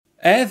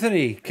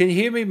Anthony, can you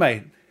hear me,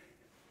 mate?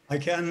 I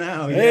can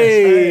now, yes.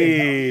 Hey,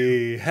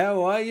 Hey,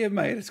 how are you,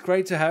 mate? It's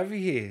great to have you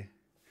here.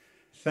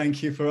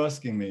 thank you for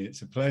asking me.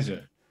 It's a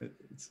pleasure.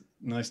 It's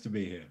nice to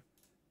be here.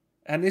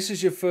 And this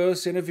is your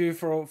first interview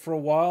for a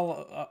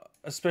while,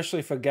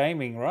 especially for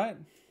gaming, right?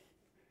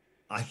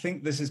 I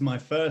think this is my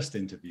first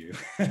interview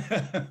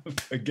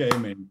for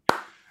gaming.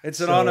 It's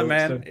an honor, So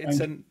man. thank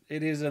you.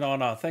 It is an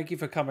honor. Thank you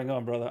for coming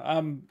on, brother.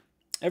 Well,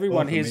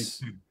 Everyone for me here's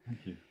too.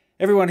 Thank you.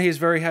 everyone here is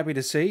very happy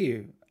to see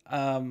you.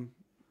 Um,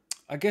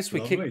 I guess we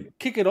Lovely.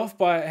 kick it off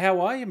by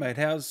how are you, mate?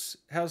 How's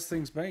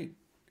things been?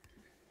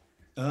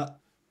 Uh,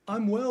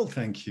 I'm well,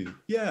 thank you.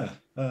 Yeah,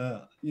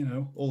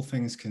 all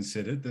things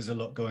considered, there's a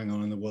lot going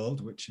on in the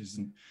world, which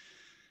isn't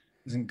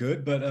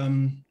good. But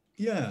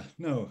yeah,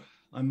 no,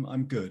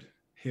 I'm good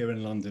here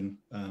in London.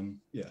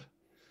 Yeah,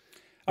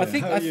 I yeah.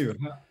 think How are you?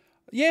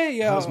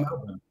 yeah, How's yeah.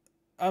 Melbourne?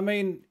 I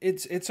mean,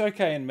 it's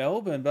okay in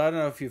Melbourne, but I don't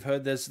know if you've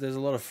heard there's a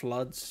lot of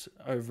floods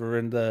over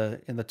in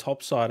the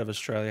top side of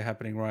Australia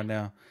happening right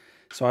now.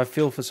 So I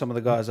feel for some of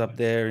the guys up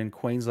there in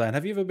Queensland.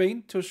 Have you ever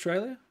been to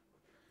Australia?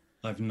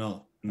 I've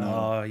not. No,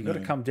 Oh, you got to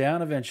no. come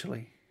down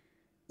eventually.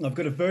 I've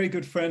got a very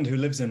good friend who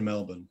lives in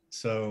Melbourne,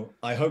 so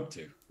I hope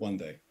to one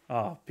day.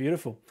 Oh,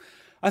 beautiful.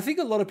 I think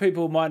a lot of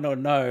people might not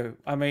know.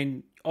 I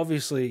mean,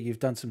 obviously you've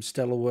done some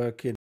stellar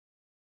work in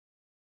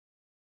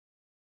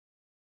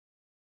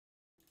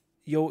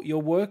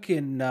your work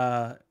in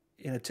a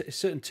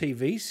certain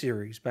TV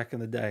series back in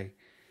the day.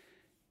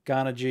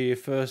 Garnered you your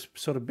first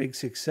sort of big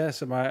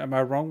success. Am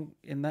I wrong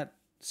in that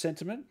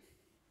sentiment?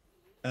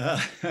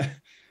 Uh,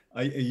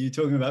 are you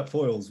talking about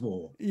Foyle's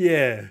War?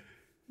 Yeah.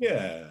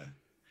 Yeah,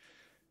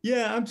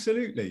 yeah,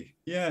 absolutely.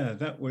 Yeah,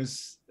 that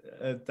was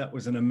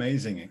an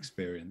amazing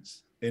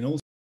experience. In all,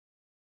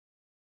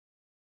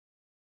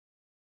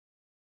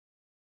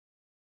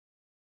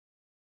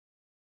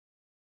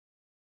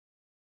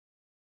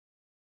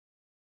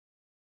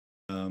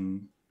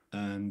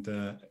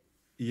 and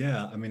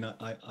yeah, I mean,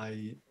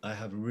 I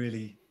have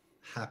really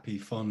happy,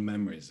 fond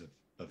memories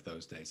of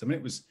those days. I mean,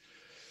 it was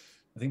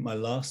I think my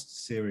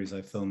last series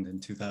I filmed in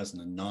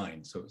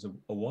 2009, so it was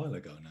a while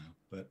ago now,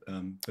 but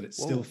it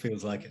still Whoa,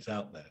 feels like it's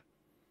out there.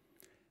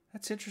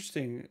 that's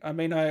interesting. I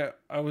mean, I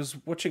was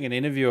watching an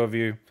interview of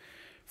you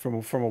from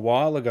a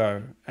while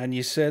ago, and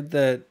you said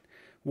that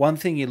one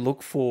thing you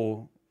look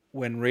for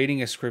when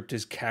reading a script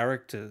is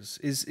characters.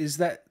 Is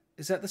that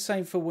the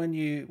same for when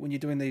you're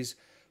doing these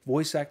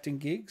voice acting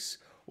gigs,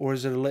 or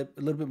is it a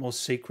little bit more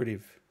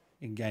secretive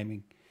in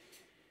gaming?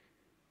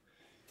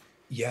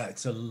 Yeah,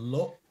 it's a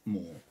lot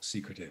more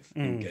secretive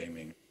in Mm.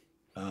 gaming.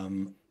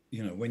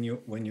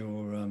 When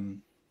you're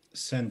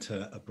sent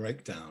a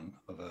breakdown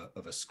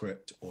of a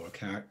script or a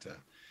character,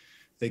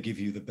 they give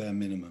you the bare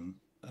minimum.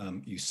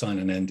 You sign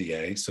an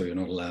NDA, so you're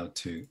not allowed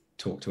to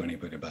talk to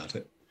anybody about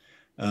it.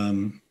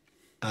 Um,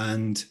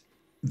 and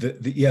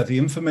the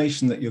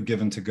information that you're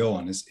given to go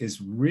on is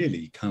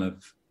really kind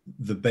of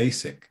the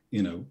basic,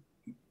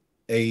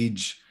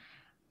 age,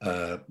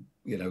 uh,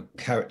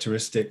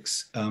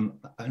 characteristics, and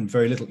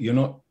very little. You're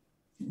not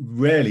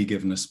rarely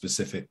given a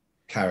specific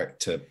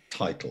character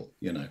title.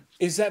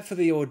 Is that for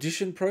the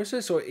audition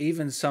process, or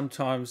even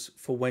sometimes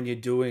for when you're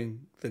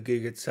doing the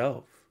gig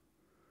itself?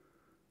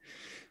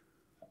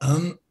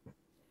 Um,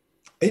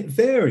 it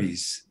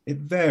varies. It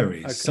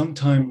varies. Okay.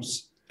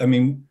 Sometimes, I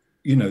mean,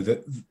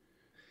 that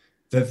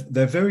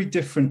they're very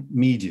different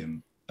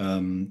mediums,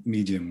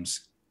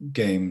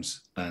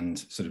 games and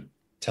sort of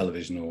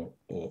television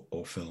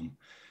or film.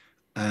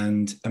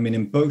 And I mean,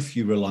 in both,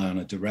 you rely on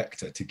a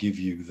director to give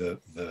you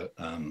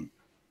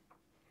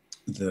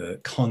the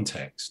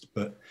context.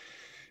 But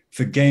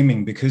for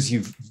gaming, because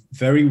you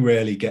very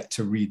rarely get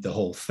to read the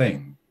whole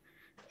thing,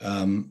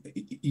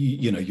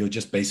 you're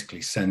just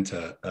basically sent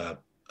a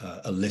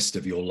list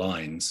of your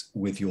lines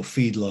with your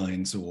feed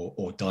lines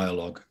or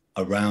dialogue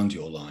around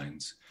your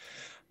lines,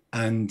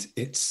 and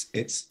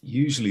it's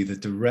usually the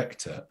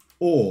director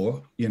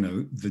or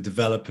the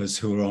developers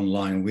who are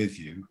online with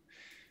you,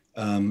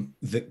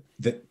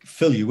 that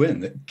fill you in,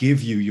 that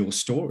give you your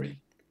story,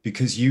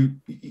 because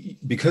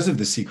of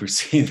the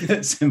secrecy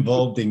that's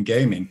involved in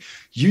gaming.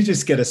 You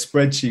just get a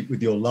spreadsheet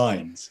with your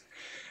lines,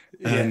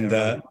 Yeah. and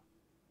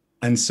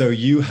Right. so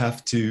you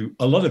have to.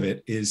 A lot of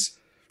it is,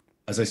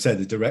 as I said,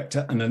 the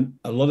director, and then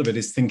a lot of it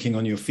is thinking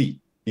on your feet.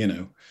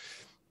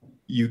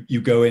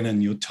 You go in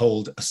and you're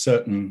told a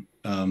certain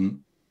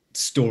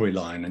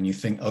storyline, and you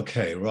think,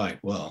 okay, right,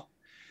 well,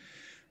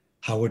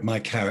 how would my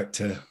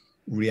character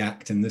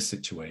react in this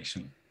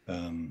situation?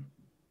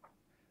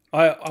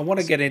 I want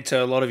to get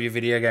into a lot of your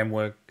video game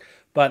work,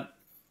 but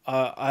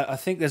I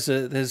think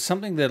there's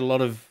something that a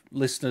lot of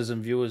listeners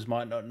and viewers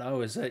might not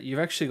know is that you've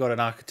actually got an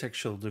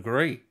architectural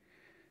degree,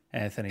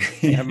 Anthony.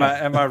 Yeah.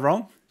 Am I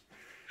wrong?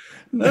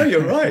 No,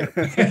 you're right.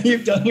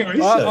 You've done your I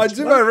research.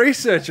 do my Wow,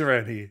 research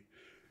around here.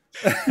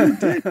 you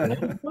did.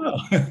 Wow.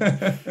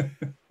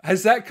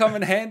 Has that come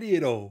in handy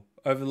at all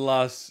over the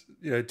last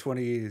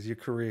 20 years, your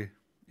career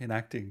in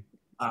acting?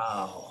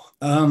 Wow.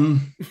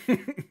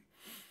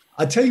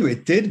 I tell you,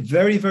 it did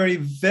very, very,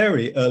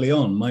 very early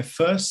on. My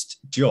first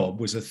job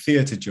was a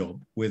theatre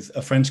job with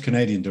a French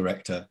Canadian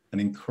director, an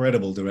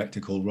incredible director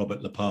called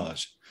Robert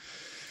Lepage.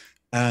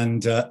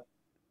 And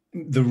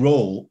the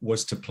role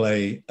was to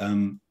play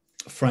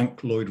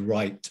Frank Lloyd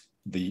Wright,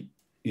 the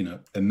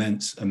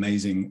immense,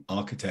 amazing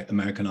architect,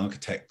 American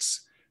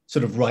architect's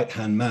sort of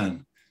right-hand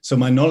man. So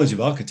my knowledge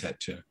of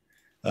architecture,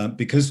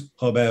 because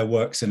Robert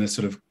works in a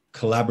sort of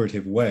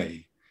collaborative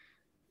way,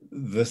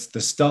 the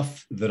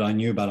stuff that I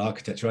knew about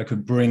architecture, I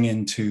could bring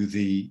into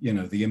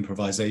the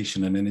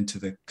improvisation and then into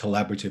the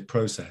collaborative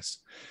process.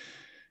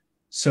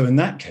 So in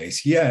that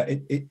case, yeah,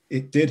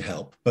 it did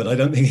help, but I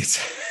don't think it's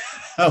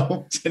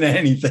helped in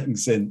anything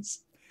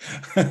since.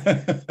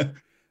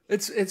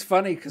 It's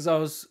funny because I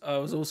was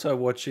also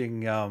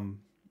watching,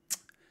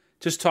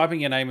 just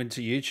typing your name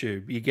into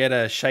YouTube, you get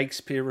a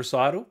Shakespeare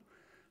recital.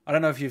 I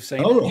don't know if you've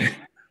seen it.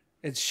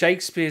 It's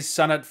Shakespeare's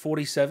Sonnet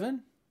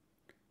 47.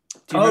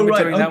 Do you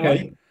remember doing that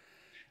one?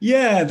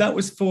 Yeah, that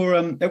was for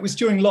it was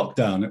during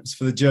lockdown. It was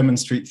for the German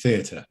Street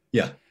Theatre.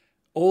 Yeah.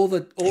 All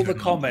the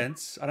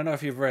comments, I don't know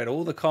if you've read,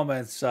 all the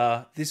comments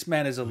are, this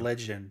man is a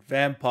legend,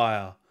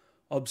 vampire,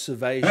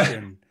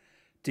 observation,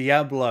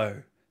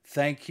 Diablo,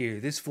 thank you.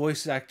 This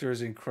voice actor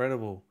is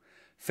incredible.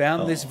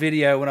 Found this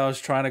video when I was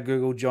trying to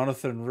Google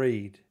Jonathan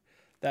Reed.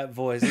 That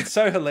voice, it's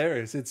so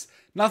hilarious. It's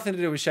nothing to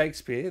do with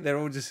Shakespeare. They're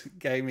all just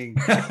gaming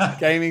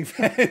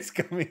fans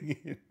coming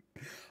in.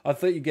 I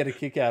thought you'd get a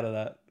kick out of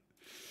that.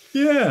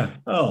 Yeah.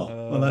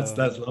 Oh, well, that's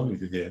lovely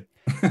to hear.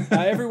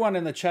 Everyone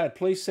in the chat,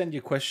 please send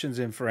your questions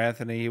in for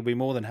Anthony. He'll be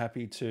more than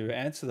happy to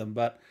answer them.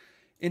 But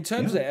in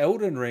terms of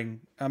Elden Ring,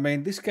 I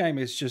mean, this game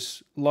is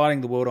just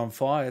lighting the world on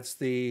fire. It's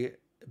the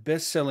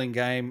best-selling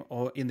game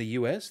in the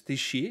US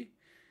this year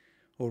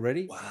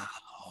already.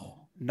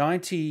 Wow.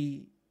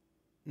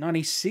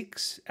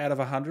 96 out of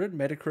 100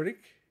 Metacritic.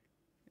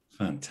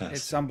 Fantastic.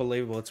 It's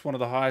unbelievable. It's one of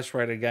the highest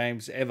rated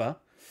games ever.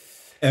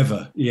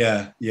 Ever.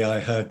 Yeah. Yeah, I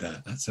heard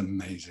that. That's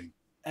amazing.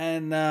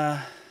 And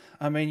I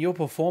mean, your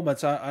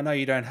performance, I know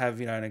you don't have,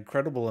 an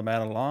incredible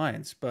amount of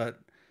lines, but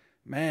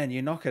man,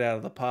 you knock it out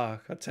of the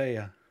park, I tell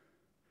you.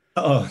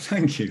 Oh,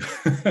 thank you.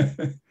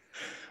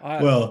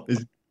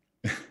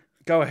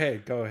 Go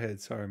ahead.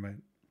 Sorry, mate.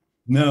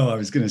 No, I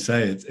was going to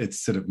say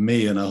it's sort of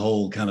me and a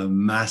whole kind of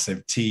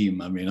massive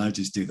team. I mean, I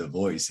just do the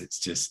voice. It's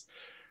just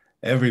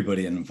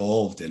everybody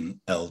involved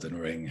in Elden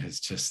Ring has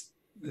just,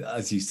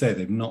 as you say,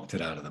 they've knocked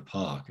it out of the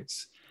park.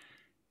 It's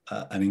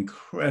an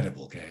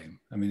incredible game.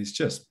 I mean, it's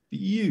just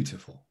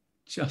beautiful,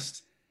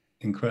 just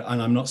incredible.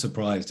 And I'm not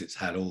surprised it's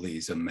had all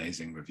these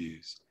amazing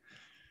reviews.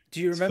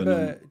 Do you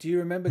remember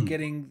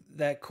getting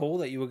that call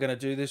that you were going to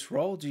do this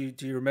role? Do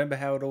you remember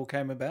how it all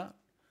came about?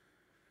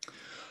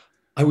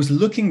 I was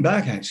looking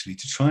back actually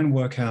to try and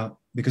work out,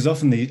 because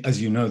often, as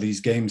you know,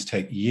 these games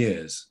take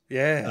years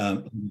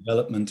in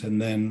development,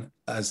 and then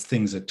as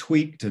things are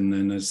tweaked, and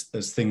then as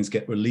things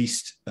get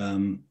released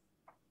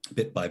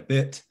bit by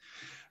bit.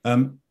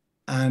 And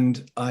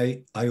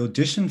I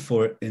auditioned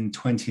for it in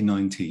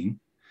 2019,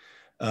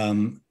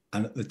 and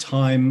at the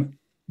time,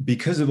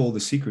 because of all the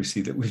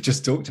secrecy that we've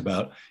just talked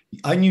about,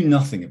 I knew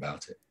nothing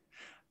about it.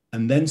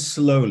 And then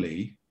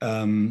slowly,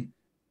 the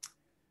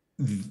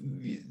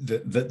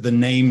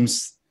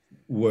names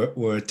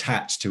were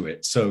attached to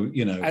it. So,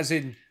 as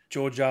in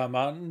George R. R.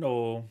 Martin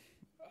or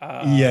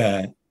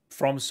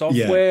From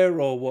Software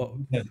or what,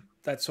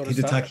 that sort of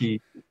stuff. Hidetaki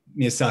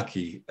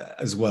Miyazaki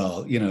as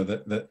well.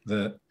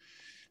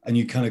 And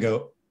you kind of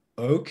go,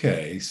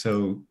 okay,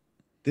 so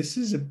this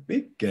is a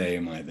big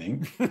game, I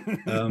think.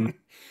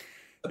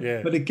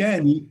 But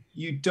again,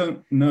 you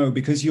don't know,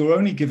 because you're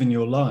only given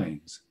your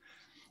lines,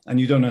 and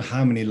you don't know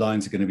how many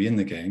lines are going to be in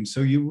the game.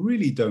 So you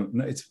really don't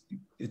know.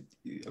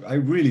 I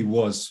really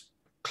was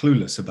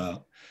clueless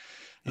about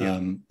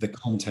the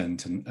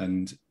content.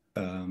 And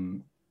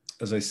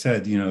as I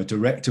said, a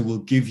director will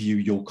give you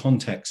your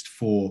context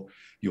for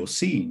your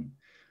scene.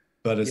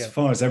 But as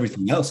far as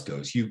everything else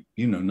goes, you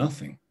know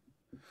nothing.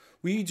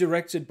 Were you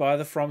directed by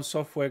the From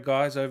Software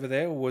guys over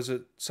there, or was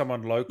it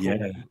someone local?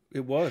 Yeah.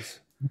 It was.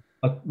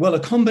 Well, a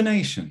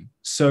combination.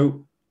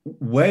 So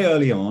way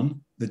early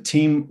on, the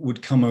team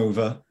would come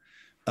over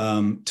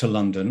to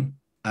London,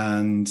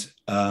 and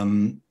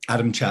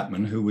Adam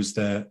Chapman, who was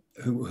there,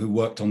 who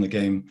worked on the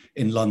game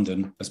in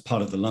London as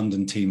part of the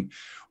London team,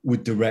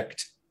 would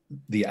direct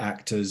the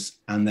actors,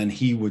 and then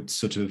he would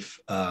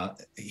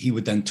he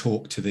would then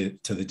talk to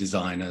the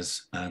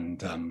designers,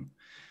 and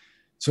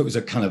so it was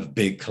a kind of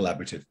big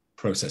collaborative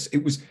process.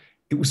 It was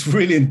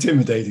really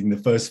intimidating the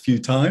first few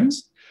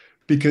times,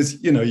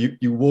 because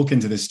you walk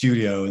into the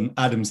studio and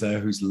Adam's there,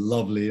 who's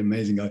lovely,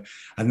 amazing guy,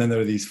 and then there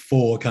are these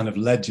four kind of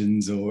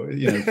legends, or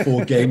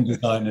four game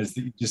designers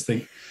that you just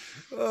think,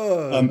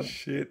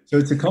 shit. So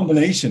it's a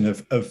combination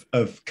of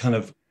kind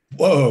of,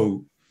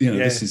 whoa,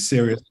 this is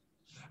serious,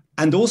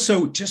 and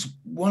also just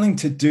wanting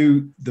to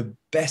do the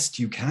best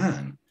you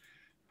can,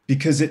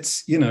 because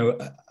it's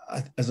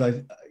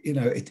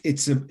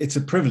it's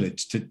a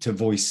privilege to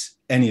voice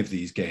any of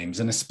these games,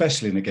 and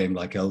especially in a game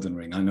like Elden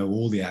Ring. I know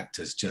all the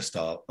actors just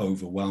are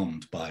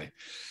overwhelmed by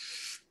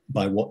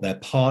by what they're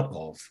part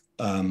of,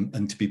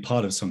 and to be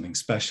part of something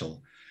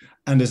special.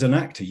 And as an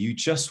actor, you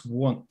just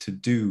want to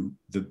do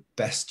the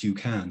best you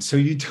can. So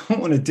you don't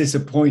want to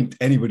disappoint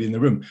anybody in the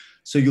room.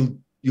 So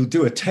you'll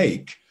do a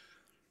take,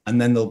 and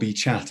then there'll be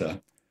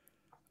chatter.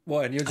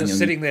 What, and you're just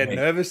sitting there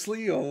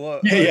nervously, or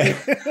what? Yeah,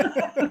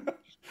 yeah.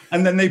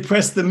 And then they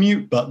press the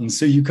mute button,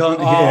 so you can't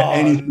hear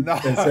anything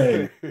they're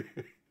saying.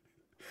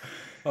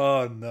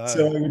 Oh no!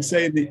 So I would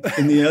say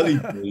in the early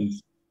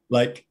days,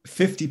 like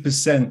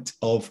 50%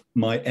 of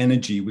my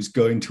energy was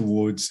going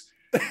towards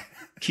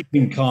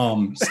keeping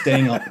calm,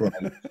 staying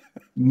upright,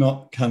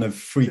 not kind of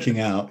freaking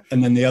out.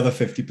 And then the other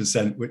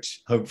 50%,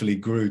 which hopefully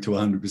grew to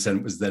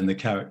 100%, was then the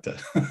character.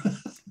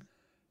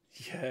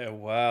 Yeah,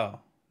 wow.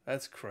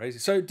 That's crazy.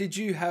 So did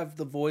you have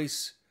the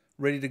voice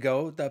ready to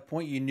go at that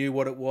point? You knew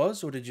what it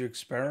was, or did you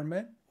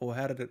experiment? Or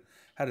how did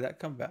that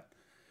come about?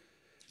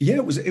 Yeah,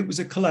 it was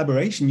a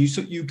collaboration.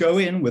 You go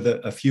in with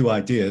a few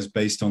ideas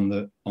based on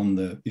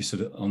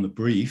the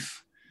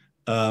brief,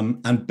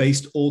 and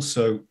based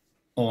also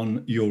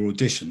on your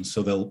audition.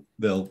 So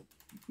they'll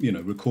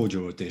record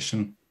your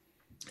audition,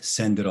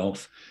 send it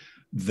off.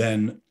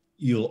 Then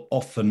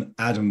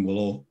Adam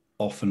will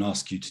often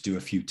ask you to do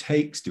a few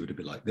takes, do it a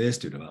bit like this,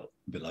 do it a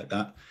bit like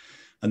that,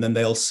 and then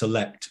they'll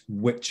select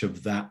which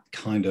of that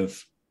kind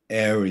of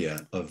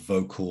area of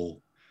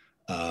vocal,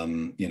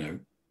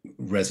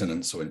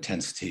 resonance or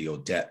intensity or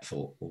depth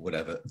or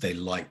whatever they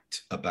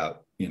liked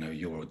about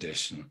your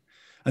audition,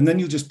 and then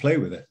you'll just play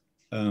with it,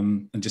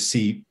 and just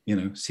see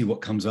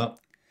what comes up,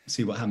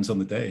 see what happens on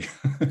the day.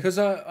 Because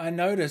I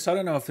noticed, I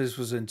don't know if this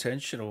was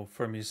intentional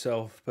from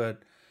yourself,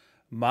 but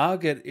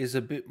Margit is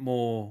a bit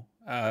more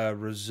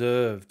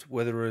reserved,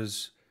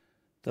 whereas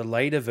the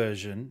later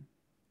version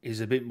is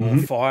a bit more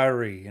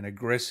fiery and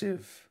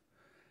aggressive.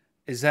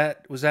 Was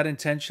that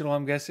intentional,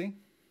 I'm guessing?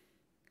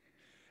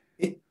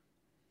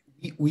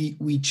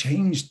 We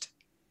changed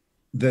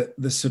the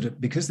sort of,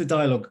 because the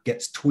dialogue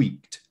gets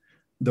tweaked,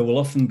 there will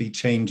often be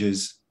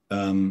changes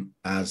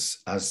as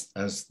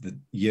the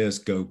years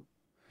go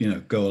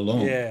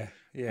along. Yeah.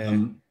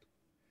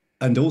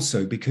 And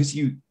also because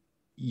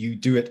you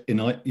do it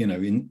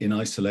in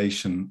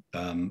isolation,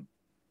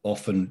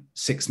 often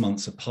 6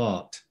 months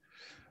apart,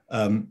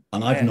 and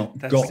I've not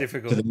got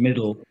difficult. To the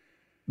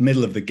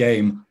middle of the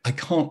game. I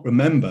can't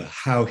remember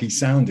how he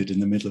sounded in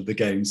the middle of the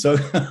game, so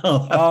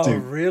I'll have to.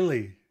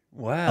 Really?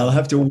 Wow. I'll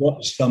have to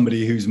watch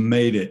somebody who's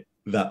made it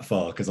that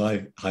far, because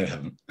I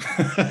haven't.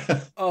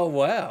 Oh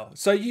wow!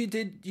 So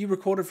you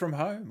recorded from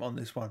home on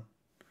this one?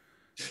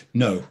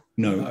 No,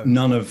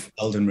 none of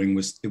Elden Ring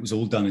was. It was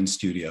all done in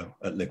studio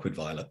at Liquid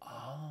Violet.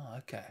 Oh,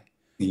 okay.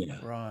 Yeah,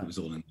 right. It was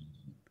all in.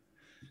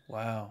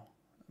 Wow,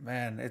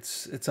 man,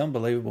 it's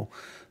unbelievable.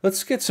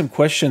 Let's get some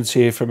questions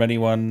here from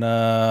anyone.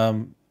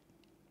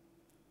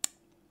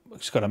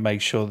 Just got to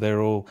make sure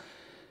they're all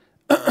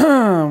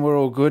we're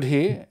all good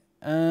here.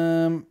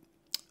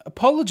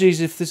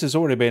 Apologies if this has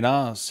already been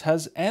asked.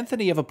 Has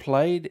Anthony ever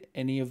played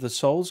any of the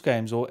Souls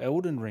games or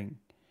Elden Ring?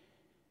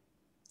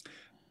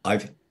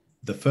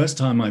 The first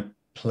time I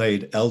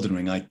played Elden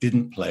Ring, I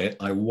didn't play it.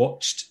 I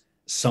watched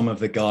some of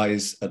the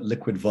guys at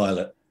Liquid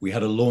Violet. We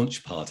had a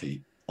launch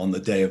party on the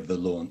day of the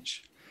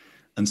launch.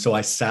 And so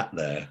I sat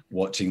there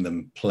watching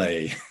them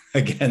play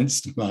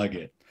against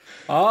Margit.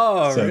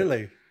 Oh,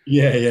 really?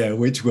 Yeah,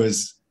 which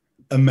was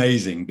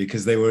amazing,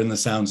 because they were in the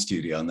sound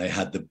studio and they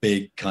had the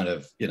big kind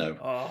of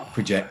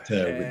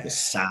projector with the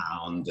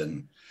sound,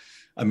 and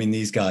I mean,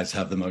 these guys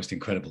have the most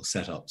incredible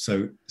setup.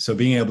 So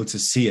being able to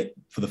see it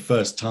for the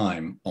first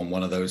time on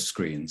one of those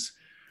screens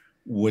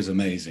was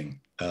amazing.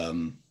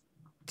 Do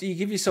you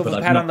give yourself a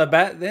pat on the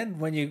back then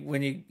when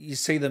you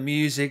see the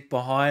music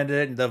behind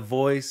it and the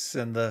voice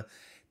and the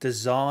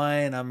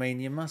design? I mean,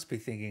 you must be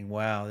thinking,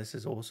 wow, this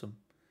is awesome.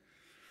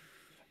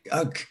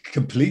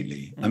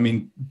 Completely. I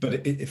mean,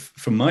 but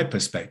from my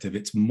perspective,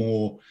 it's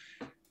more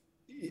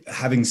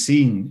having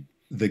seen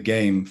the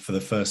game for the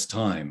first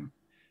time.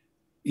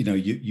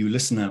 You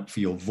listen out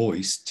for your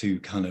voice to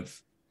kind of,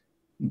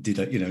 did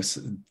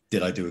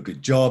I do a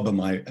good job?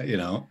 Am I,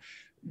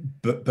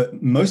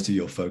 but most of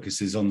your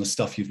focus is on the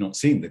stuff you've not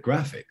seen, the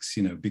graphics,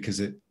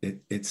 because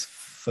it's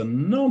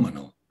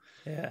phenomenal.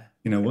 Yeah.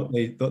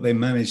 What they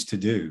managed to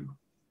do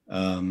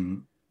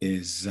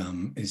is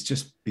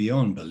just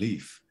beyond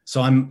belief.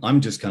 So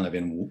I'm just kind of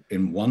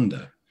in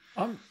wonder.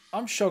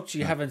 I'm shocked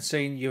you haven't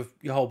seen your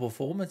whole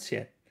performance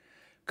yet,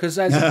 because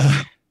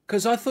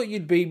I thought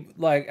you'd be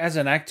like, as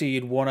an actor,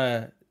 you'd want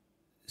to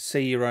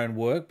see your own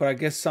work, but I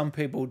guess some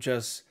people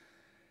just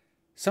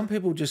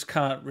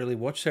can't really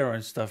watch their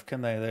own stuff,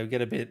 can they? They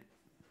get a bit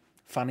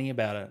funny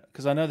about it,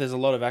 because I know there's a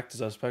lot of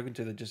actors I've spoken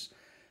to that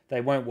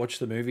they won't watch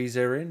the movies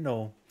they're in,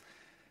 or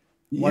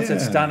once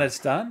it's done, it's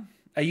done.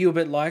 Are you a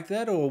bit like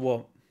that, or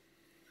what?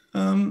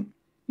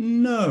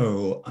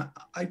 No,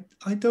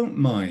 I don't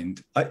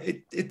mind.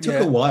 It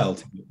took a while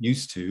to get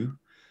used to.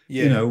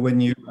 Yeah.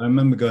 I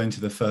remember going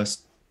to the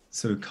first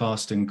sort of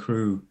cast and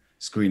crew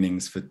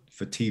screenings for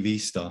TV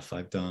stuff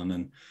I've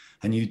done,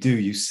 and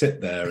you sit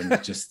there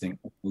and just think,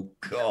 oh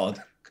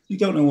God, you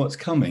don't know what's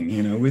coming.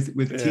 With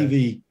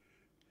TV,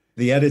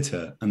 the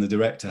editor and the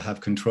director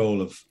have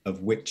control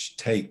of which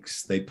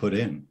takes they put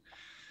in.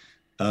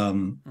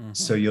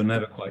 So you're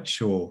never quite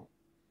sure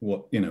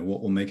what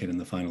will make it in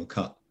the final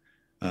cut.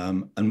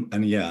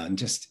 And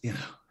just,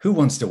 who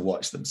wants to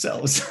watch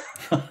themselves?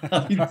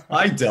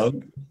 I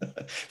don't.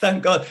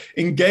 Thank God.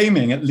 In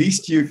gaming, at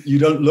least you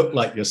don't look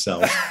like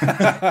yourself.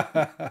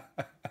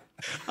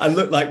 I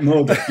look like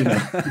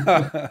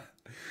Margit,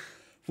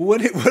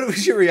 What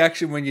was your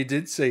reaction when you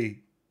did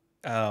see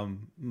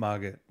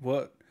Margit?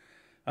 What?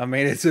 I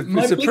mean, it's a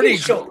pretty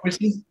shock was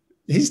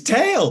his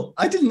tail.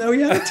 I didn't know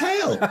he had a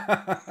tail.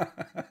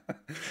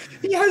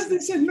 He has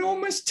this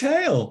enormous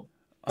tail.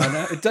 I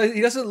know. He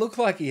doesn't look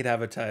like he'd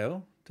have a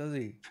tail, does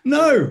he?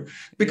 No,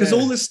 because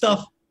all the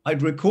stuff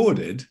I'd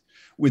recorded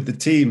with the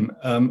team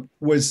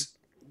was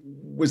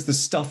the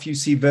stuff you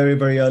see very,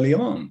 very early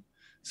on.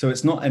 So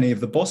it's not any of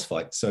the boss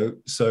fights.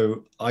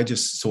 So I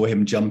just saw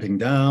him jumping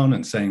down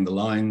and saying the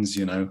lines,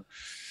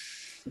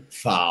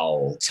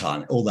 foul,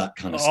 ton, all that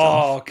kind of stuff.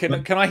 Oh,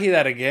 can I hear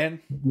that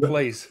again,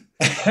 please?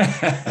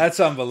 That's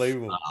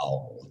unbelievable.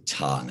 Foul,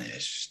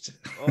 tarnished.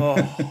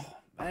 Oh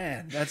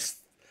man, that's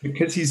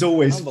because he's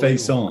always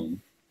face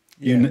on.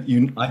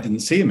 I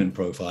didn't see him in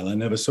profile. I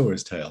never saw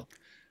his tail.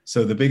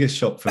 So the biggest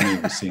shock for me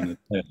was seeing the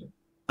tail.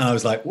 And I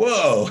was like,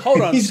 whoa.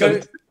 Hold on.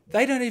 So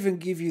they don't even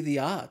give you the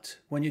art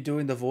when you're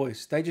doing the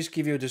voice. They just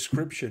give you a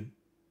description.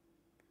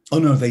 Oh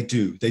no, they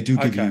do. They do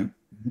give you.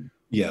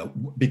 Yeah,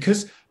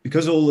 because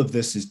all of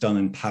this is done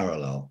in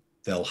parallel.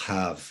 They'll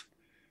have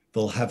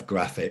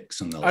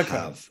graphics, and they'll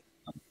have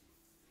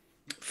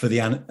for the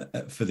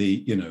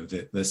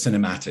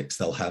cinematics.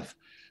 They'll have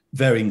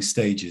varying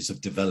stages of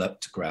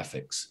developed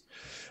graphics,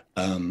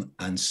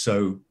 and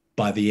so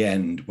by the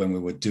end, when we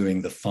were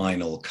doing the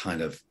final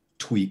kind of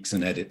tweaks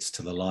and edits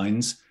to the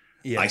lines,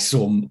 I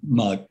saw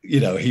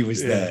he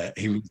was there.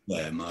 He was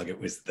there. Margit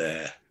was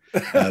there.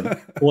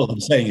 All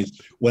I'm saying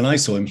is, when I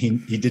saw him,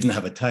 he didn't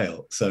have a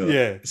tail.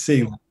 So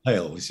seeing that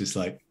tail was just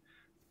like,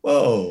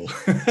 whoa.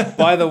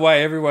 By the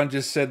way, everyone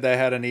just said they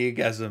had an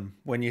eargasm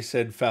when you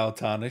said foul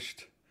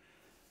tarnished.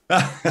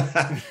 I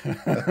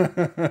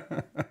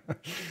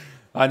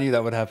knew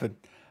that would happen.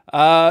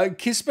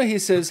 Kisma here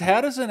says,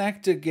 how does an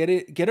actor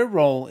get a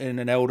role in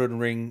an Elden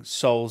Ring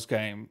Souls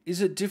game? Is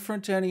it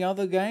different to any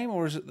other game,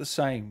 or is it the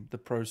same, the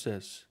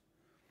process?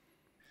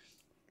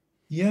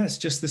 Yeah, it's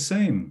just the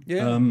same.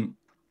 Yeah.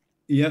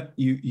 We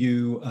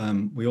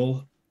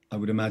all, I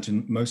would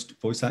imagine most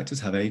voice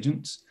actors have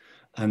agents,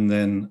 and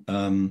then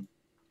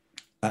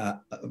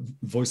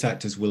voice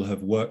actors will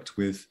have worked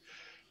with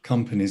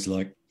companies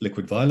like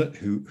Liquid Violet,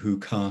 who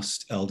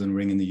cast Elden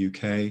Ring in the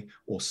UK,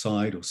 or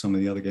Side, or some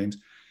of the other games,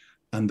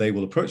 and they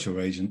will approach your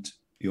agent.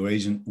 Your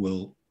agent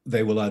will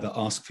either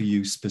ask for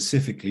you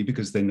specifically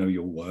because they know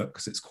your work,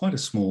 because it's quite a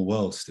small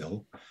world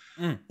still,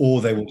 or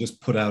they will just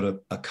put out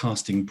a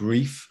casting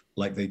brief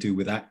like they do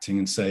with acting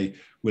and say,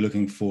 we're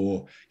looking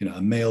for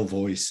a male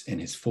voice in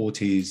his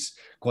 40s,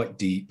 quite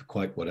deep,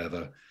 quite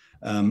whatever,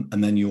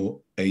 and then your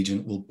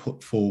agent will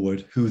put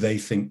forward who they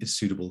think is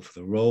suitable for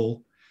the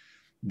role.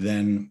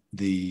 Then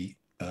the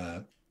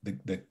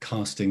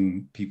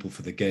casting people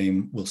for the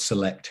game will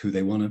select who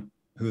they want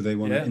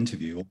to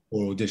interview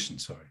or audition.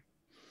 Sorry.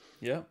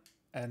 Yeah,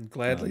 and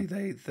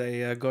gladly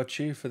they got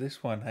you for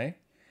this one, hey?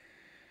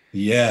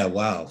 Yeah.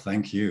 Wow.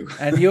 Thank you.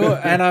 And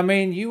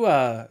you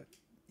are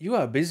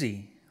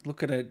busy.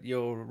 Looking at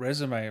your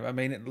resume, I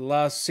mean, in the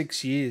last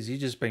 6 years, you've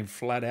just been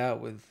flat out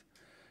with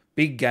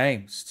big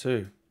games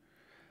too.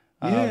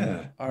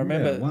 I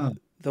remember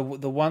the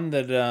one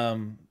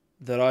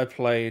that I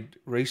played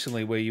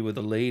recently, where you were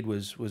the lead,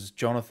 was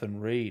Jonathan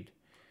Reed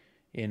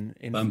in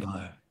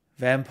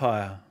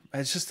Vampire.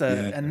 It's just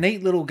a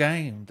neat little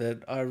game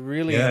that I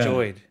really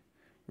enjoyed.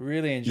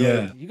 Really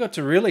enjoyed. You got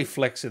to really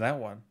flex in that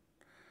one.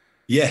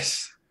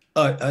 Yes,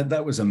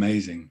 that was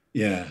amazing.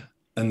 Yeah.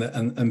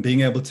 And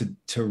being able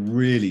to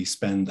really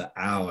spend the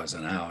hours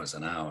and hours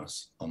and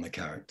hours on the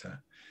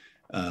character,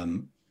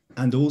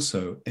 and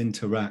also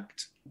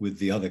interact with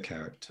the other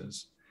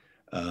characters,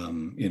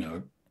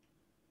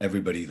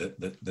 everybody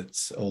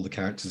that's all the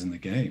characters in the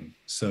game.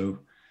 So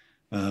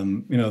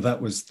that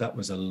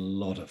was a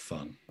lot of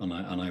fun, and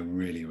I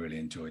really, really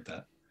enjoyed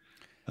that.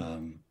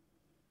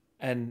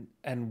 And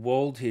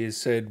Wald here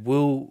said,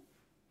 will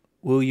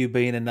you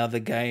be in another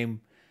game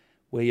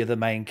where you're the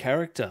main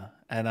character?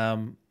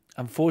 And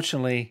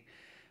unfortunately,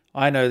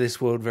 I know this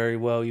world very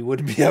well. You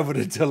wouldn't be able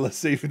to tell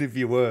us even if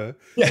you were.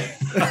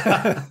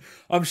 Yeah.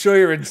 I'm sure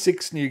you're in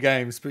 6 new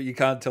games, but you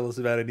can't tell us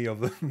about any of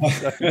them.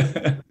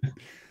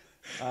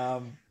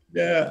 So,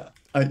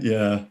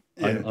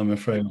 I'm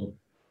afraid I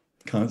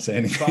can't say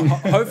anything.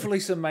 But hopefully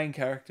some main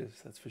characters,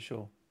 that's for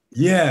sure.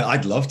 Yeah,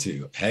 I'd love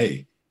to.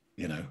 Hey,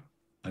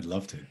 I'd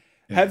love to.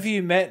 Yeah. Have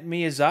you met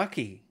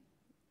Miyazaki?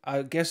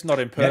 I guess not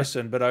in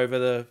person, but over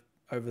the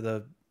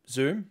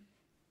Zoom?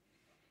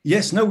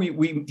 Yes, no,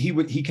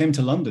 he came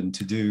to London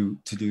to do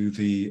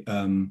the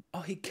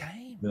he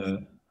came.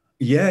 To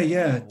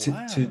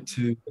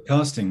the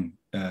casting,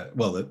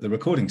 the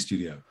recording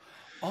studio.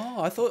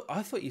 Oh,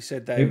 I thought you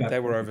said Way they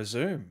back were then. over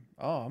Zoom.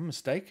 Oh, I'm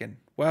mistaken.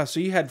 Wow, so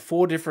you had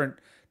 4 different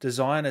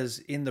designers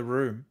in the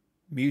room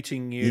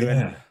muting you, and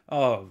Yeah.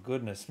 oh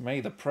goodness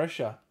me, the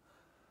pressure.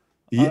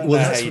 I Yeah, don't well,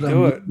 know how that's you what I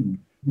do it. mean.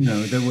 You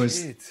know,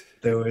 Shit.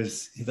 there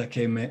was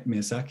Hideki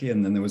Miyazaki,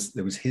 and then there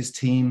was his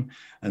team,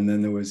 and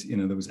then there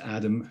was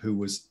Adam, who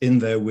was in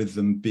there with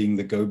them, being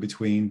the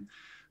go-between.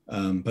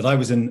 But I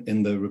was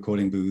in the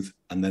recording booth,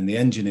 and then the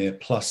engineer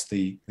plus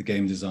the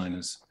game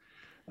designers,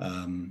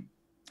 and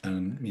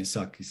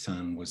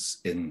Miyazaki-san was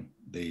in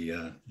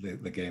the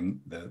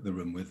game the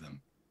room with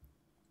them.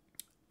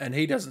 And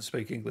he doesn't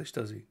speak English,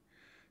 does he?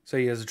 So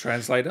he has a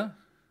translator?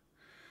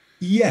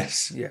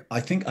 Yes, Yeah. I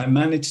think I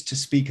managed to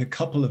speak a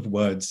couple of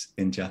words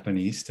in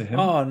Japanese to him.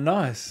 Oh,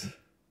 nice.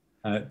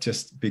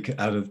 Just because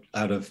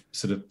out of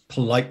sort of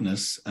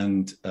politeness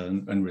and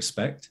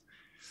respect.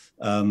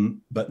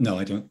 But no,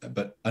 I don't.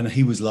 But and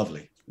he was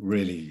lovely,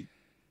 really.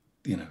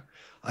 You know,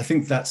 I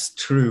think that's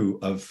true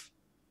of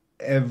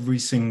every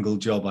single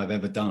job I've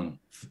ever done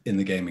in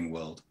the gaming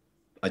world.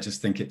 I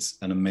just think it's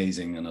an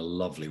amazing and a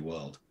lovely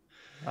world.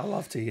 I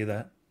love to hear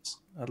that.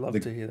 I'd love The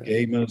to hear that.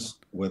 gamers,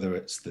 whether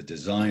it's the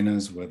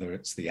designers, whether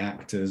it's the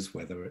actors,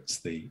 whether it's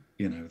the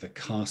the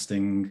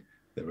casting,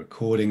 the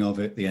recording of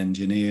it, the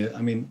engineer.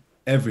 I mean,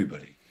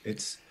 everybody.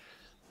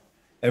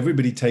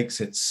 Everybody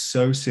takes it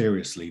so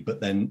seriously,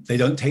 but then they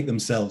don't take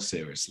themselves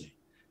seriously.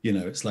 You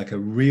know, it's like a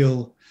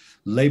real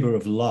labor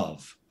of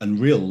love and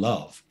real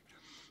love,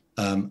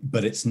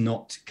 but it's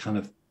not kind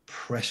of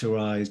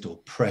pressurized or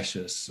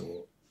precious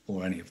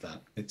or any of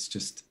that. It's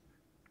just,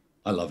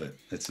 I love it.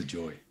 It's a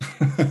joy.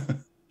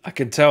 I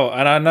can tell,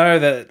 and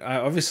I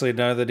obviously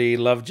know that he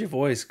loved your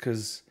voice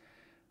because,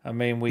 I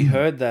mean, we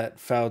heard that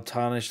Foul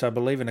Tarnished, I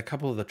believe, in a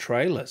couple of the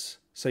trailers.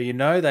 So you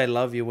know they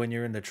love you when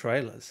you're in the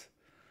trailers.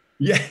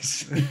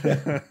 Yes.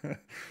 Yeah.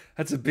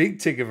 That's a big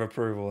tick of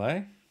approval,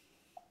 eh?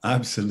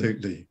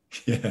 Absolutely.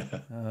 Yeah.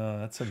 Oh,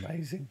 that's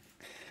amazing.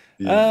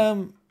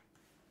 Yeah.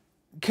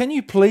 Can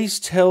you please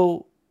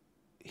tell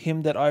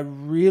him that I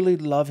really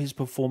love his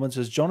performance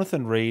as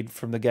Jonathan Reed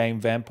from the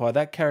game Vampire?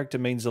 That character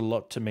means a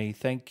lot to me.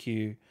 Thank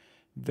you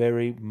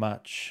very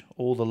much.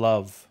 All the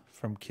love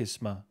from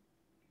Kisma.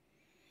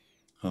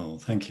 Oh,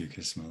 thank you,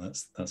 Kisma.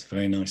 That's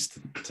very nice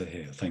to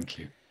hear. Thank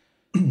you.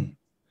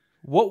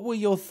 What were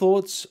your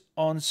thoughts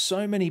on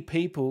so many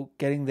people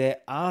getting their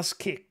ass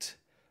kicked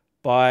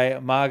by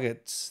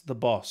Margot's the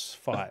boss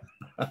fight?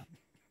 I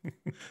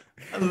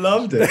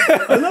loved it.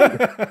 I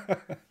loved it.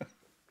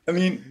 I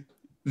mean,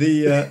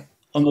 the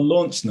on the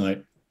launch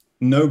night,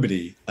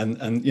 nobody and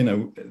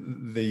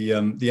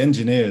the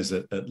engineers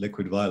at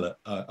Liquid Violet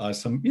are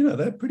some,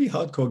 they're pretty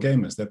hardcore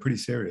gamers. They're pretty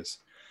serious.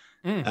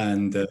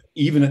 And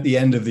even at the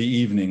end of the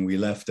evening, we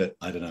left at,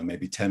 I don't know,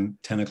 maybe 10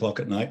 o'clock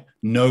at night.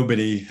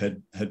 Nobody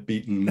had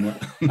beaten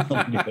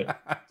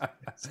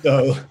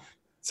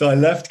so I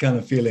left kind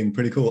of feeling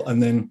pretty cool.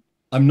 And then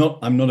I'm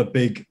not a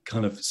big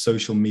kind of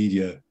social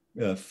media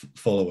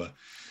follower.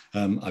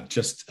 I've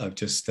just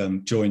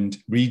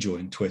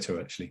rejoined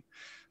Twitter actually,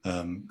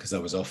 because I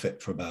was off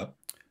it for about.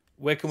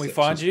 Where can we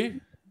find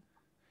you?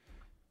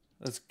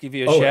 Let's give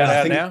you a shout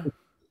out now.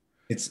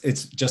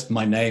 It's just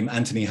my name,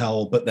 Anthony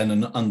Howell, but then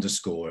an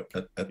underscore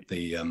at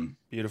the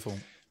beautiful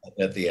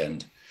at the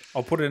end.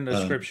 I'll put it in the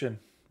description.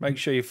 Make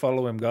sure you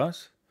follow him,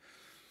 guys.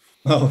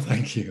 Oh,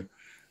 thank you.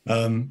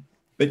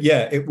 But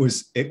yeah, it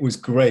was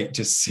great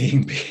just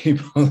seeing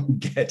people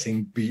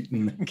getting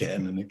beaten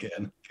again and again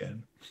and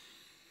again.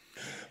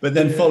 But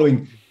then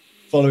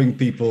following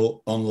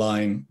people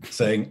online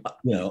saying,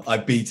 I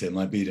beat him.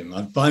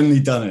 I've finally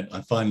done it.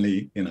 I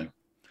finally,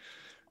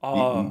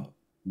 Oh,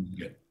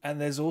 beaten. And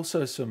there's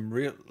also some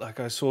real, like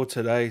I saw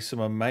today,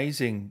 some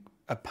amazing,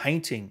 a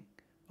painting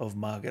of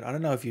Margit. I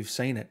don't know if you've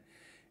seen it.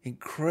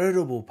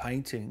 Incredible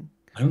painting.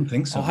 I don't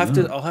think so.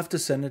 I'll have to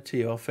send it to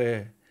you off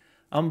air.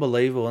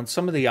 Unbelievable. And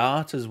some of the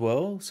art as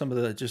well, some of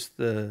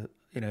the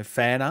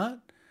fan art.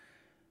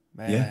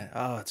 Man,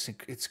 yeah.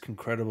 It's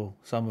incredible.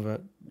 Some of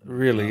it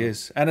really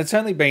is. And it's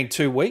only been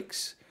 2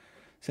 weeks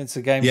since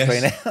the game's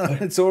been out.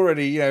 It's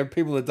already,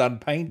 people have done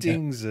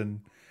paintings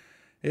and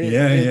it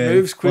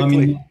moves quickly.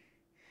 Well, I mean,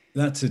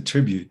 that's a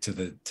tribute to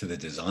the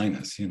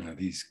designers,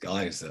 these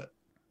guys that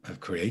have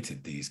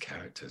created these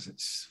characters.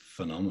 It's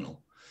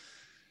phenomenal.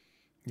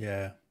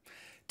 Yeah.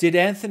 Did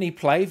Anthony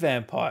play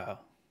Vampire?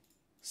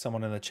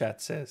 Someone in the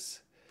chat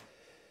says.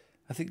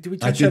 Did we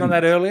touch on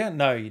that earlier?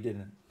 No, you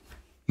didn't.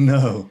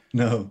 No.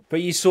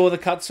 But you saw the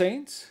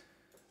cutscenes?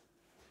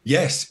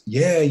 Yes.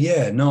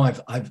 Yeah. No,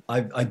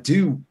 I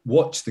do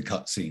watch the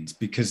cutscenes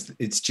because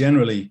it's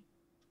generally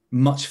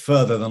much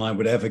further than I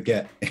would ever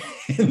get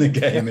in the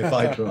game if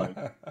I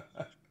tried.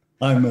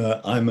 I'm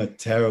a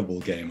terrible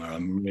gamer.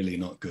 I'm really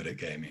not good at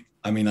gaming.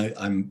 I mean,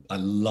 I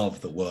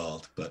love the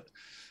world, but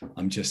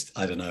I'm just,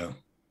 I don't know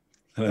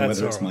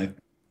whether it's my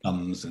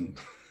thumbs and.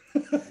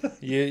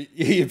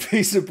 You'd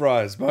be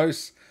surprised.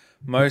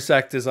 Most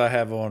actors I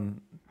have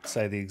on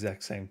say the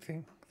exact same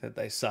thing, that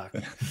they suck.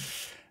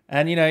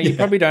 And you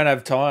probably don't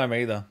have time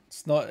either.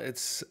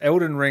 It's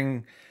Elden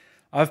Ring.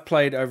 I've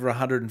played over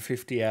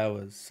 150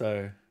 hours,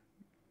 so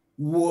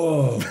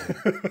Whoa.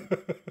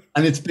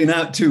 And it's been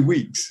out 2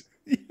 weeks.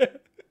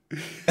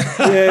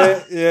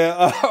 Yeah,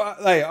 yeah.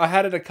 I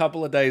had it a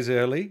couple of days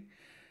early.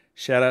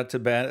 Shout out to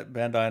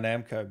Bandai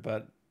Namco,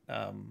 but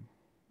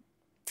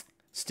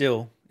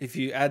still, if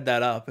you add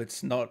that up,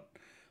 it's not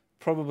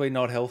probably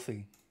not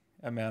healthy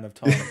amount of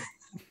time.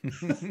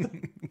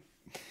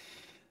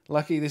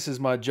 Lucky this is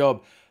my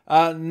job.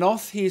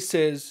 Noth here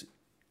says,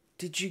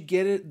 Did you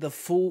get the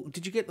full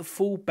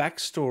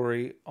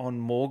backstory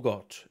on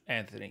Margott,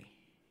 Anthony?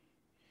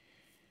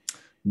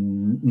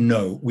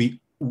 No, we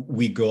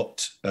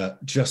got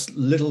just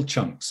little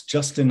chunks,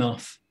 just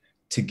enough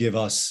to give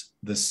us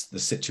the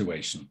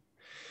situation.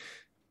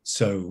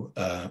 So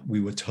we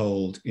were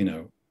told, you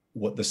know,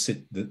 what the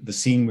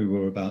scene we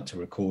were about to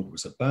record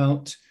was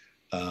about,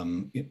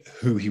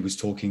 who he was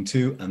talking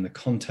to, and the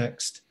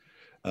context.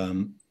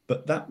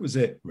 But that was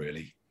it,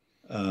 really.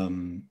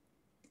 And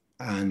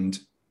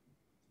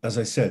as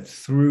I said,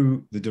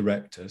 through the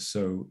director,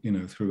 so, you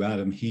know, through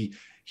Adam, he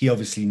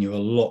obviously knew a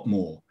lot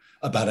more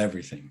about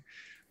everything.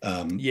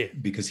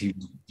 Because he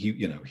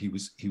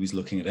was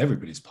looking at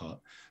everybody's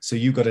part. So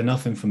you got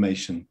enough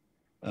information,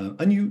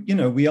 and you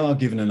know, we are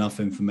given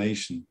enough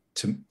information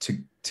to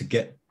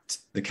get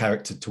the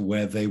character to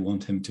where they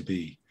want him to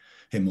be,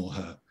 him or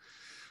her.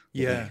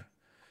 Yeah.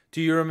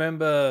 Do you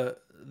remember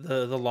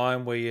the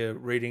line where you're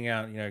reading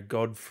out, you know,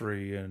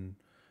 Godfrey, and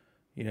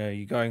you know,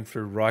 you're going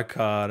through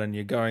Rykard and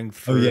you're going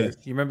through? Oh, yes.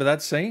 You remember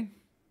that scene?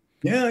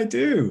 Yeah, I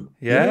do.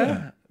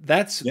 Yeah.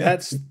 That's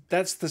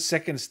the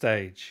second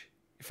stage.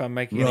 If I'm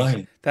making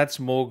any, that's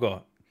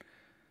Margott.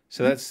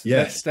 So that's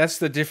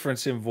the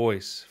difference in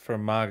voice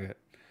from Margit.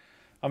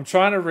 I'm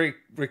trying to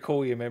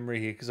recall your memory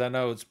here, because I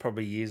know it's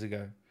probably years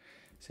ago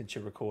since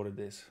you recorded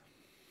this.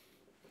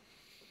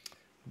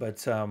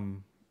 But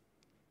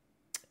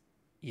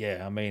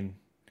yeah, I mean,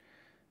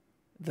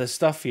 the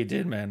stuff you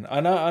did, man. I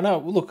know.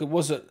 Look,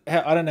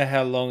 I don't know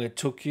how long it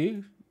took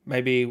you.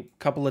 Maybe a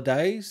couple of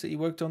days that you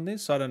worked on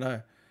this. I don't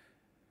know.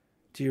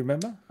 Do you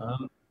remember?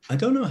 I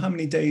don't know how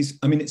many days.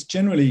 I mean, it's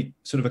generally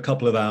sort of a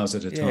couple of hours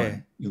at a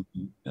time,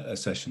 a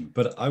session.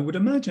 But I would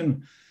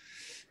imagine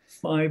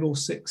 5 or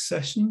 6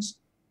 sessions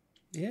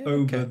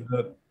over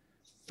the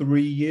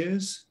 3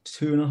 years,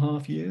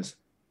 2.5 years.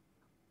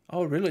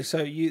 Oh, really?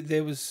 So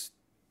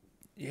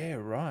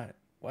right.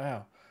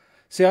 Wow.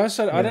 See, I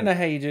don't know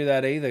how you do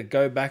that either.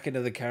 Go back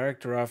into the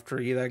character after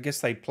a year. I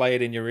guess they play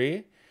it in your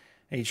ear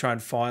and you try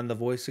and find the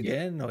voice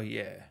again. Or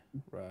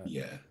right.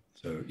 Yeah.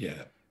 So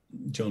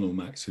John or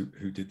Max,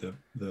 who did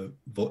the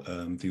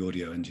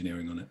audio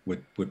engineering on it,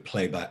 would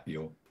play back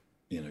your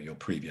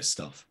previous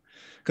stuff,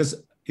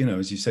 because, you know,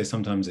 as you say,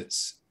 sometimes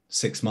it's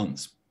 6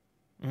 months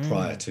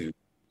prior to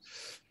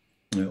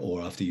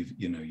or after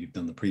you've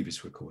done the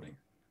previous recording.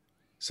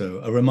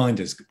 So a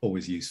reminder is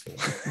always useful.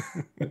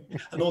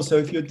 And also,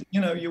 if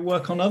you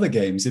work on other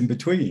games in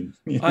between.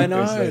 I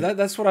know,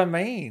 that's what I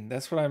mean.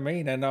 That's what I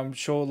mean. And I'm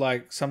sure,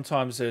 like,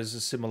 sometimes there's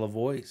a similar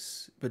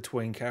voice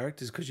between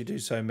characters because you do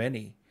so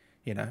many.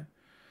 You know.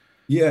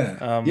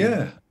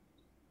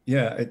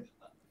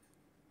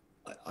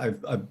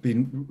 I've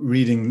been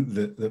reading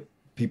that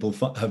people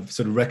have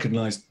sort of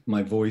recognized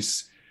my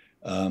voice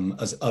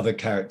as other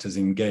characters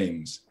in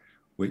games,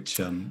 which is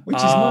nice.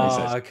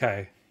 Actually.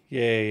 Okay.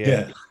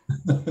 Yeah.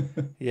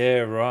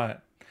 Yeah. Right.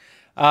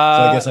 So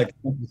I guess I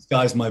can't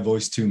disguise my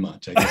voice too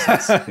much. I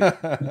guess.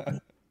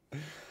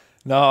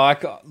 No,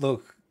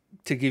 look,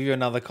 to give you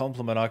another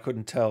compliment, I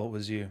couldn't tell it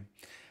was you.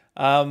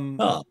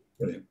 Brilliant.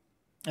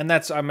 And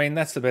that's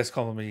the best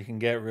compliment you can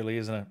get, really,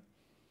 isn't it?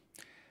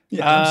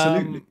 Yeah,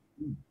 absolutely.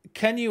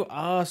 Can you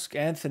ask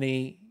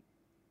Anthony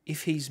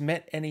if he's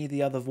met any of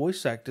the other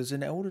voice actors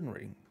in Elden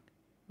Ring,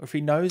 or if he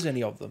knows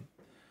any of them?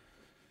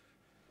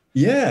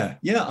 Yeah.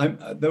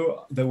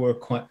 There were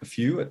quite a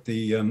few at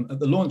the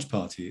launch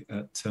party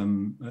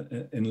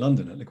in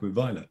London at Liquid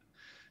Violet.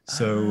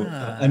 So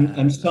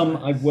and some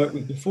I've worked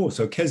with before.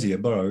 So Kezia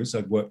Burrows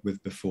I've worked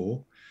with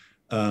before.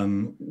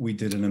 We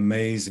did an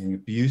amazing,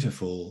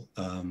 beautiful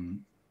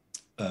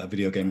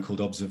video game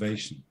called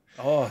Observation.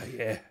 Oh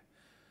yeah,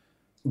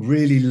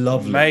 really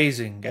lovely,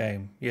 amazing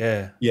game.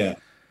 Yeah. I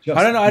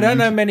don't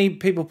know many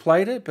people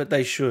played it, but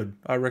they should.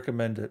 I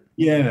recommend it.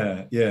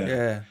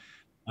 Yeah.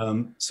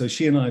 So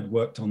she and I had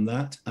worked on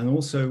that, and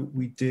also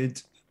we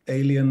did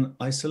Alien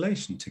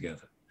Isolation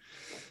together.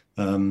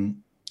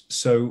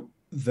 So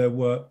there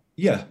were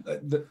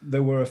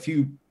a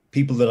few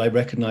people that I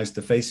recognized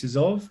the faces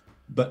of,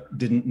 but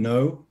didn't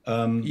know.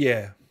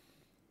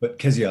 But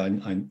Kezia,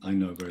 I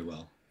know very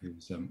well.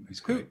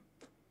 He's great.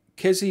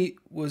 Kezi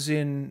was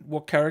in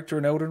what character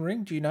in Elden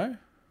Ring? Do you know?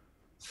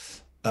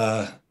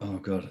 Oh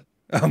God,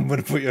 I'm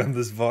going to put you on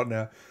the spot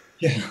now.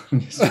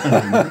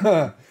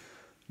 Yeah.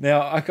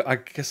 Now I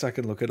guess I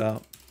can look it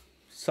up.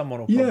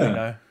 Someone will probably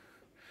know.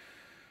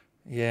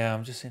 Yeah,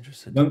 I'm just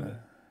interested.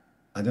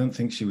 I don't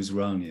think she was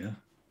Rania.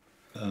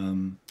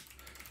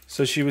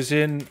 So she was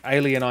in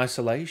Alien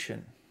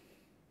Isolation.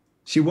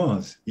 She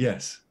was,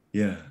 yes,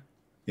 yeah.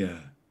 Here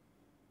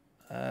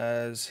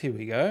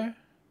we go.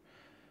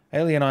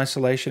 Alien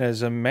Isolation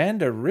as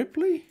Amanda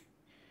Ripley.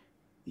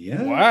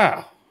 Yeah,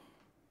 Wow.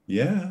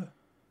 yeah.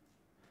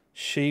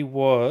 She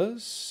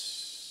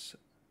was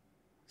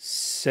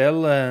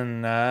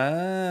Selena.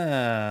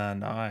 Okay.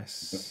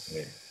 Nice.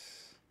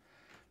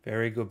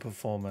 Very good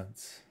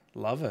performance.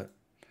 Love it.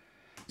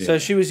 So Yeah.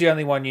 she was the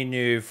only one you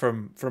knew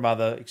from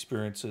other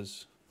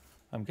experiences,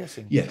 I'm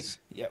guessing. Yes.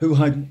 Yep. Who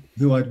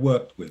I'd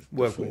worked with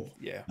Work with. before.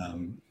 Yeah.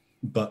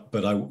 But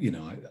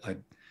I,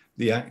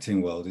 the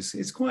acting world is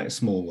it's quite a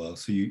small world,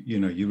 so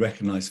you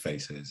recognize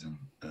faces and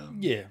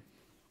Yeah.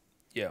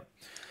 Yeah.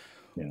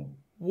 yeah.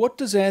 What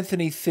does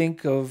Anthony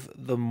think of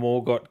the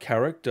Morgott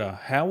character?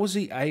 How was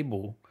he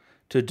able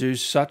to do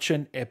such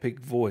an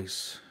epic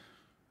voice?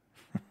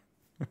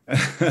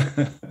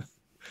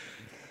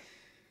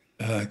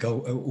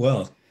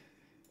 Well,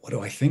 what do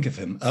I think of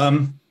him?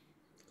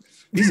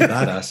 He's a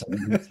badass. I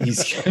mean,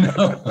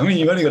 I mean,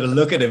 you've only got to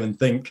look at him and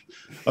think,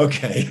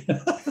 okay,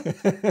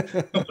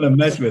 I'm going to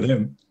mess with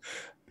him.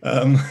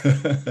 Um,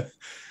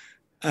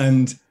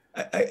 and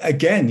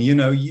again, you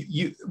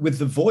with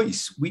the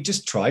voice, we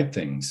just tried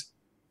things.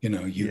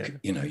 Yeah.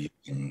 You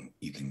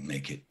can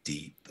make it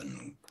deep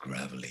and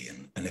gravelly,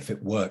 and if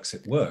it works,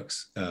 it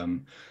works.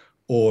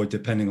 Or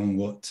depending on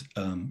what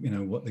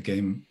the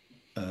game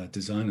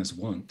designers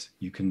want,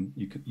 you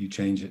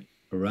change it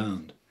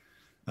around.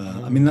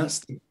 I mean,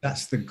 that's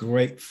the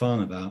great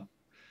fun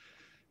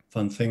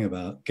thing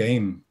about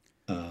game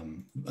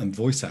and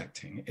voice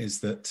acting is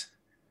that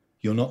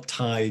you're not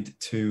tied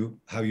to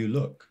how you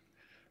look,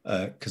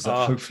 because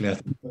hopefully I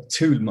think not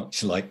too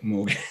much like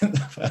Morgan.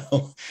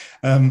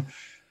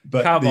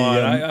 But Come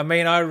on. I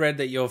mean, I read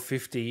that you're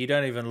 50. You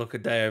don't even look a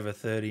day over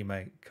 30,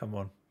 mate. Come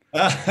on.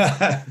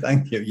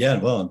 thank you. Yeah,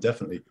 well, I'm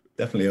definitely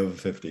over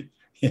 50.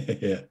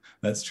 Yeah,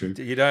 that's true.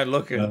 You don't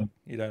look it.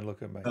 You don't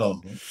look it, mate. Oh,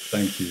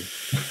 thank you.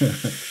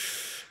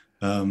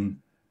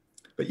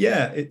 But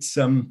yeah, it's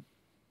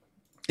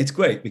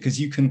great because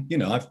you can,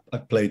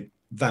 I've played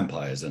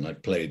vampires and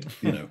I've played,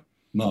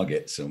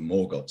 Margits and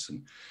Morgotts,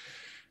 and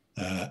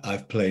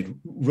I've played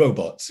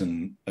robots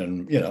and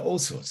all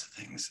sorts of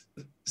things.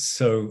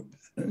 So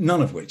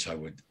none of which I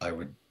would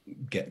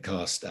get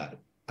cast at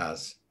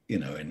as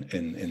in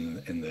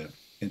the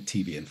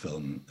TV and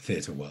film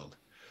theatre world.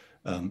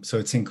 So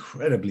it's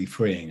incredibly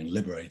freeing and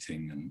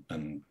liberating,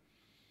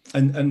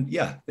 and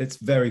yeah, it's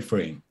very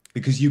freeing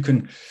because you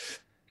can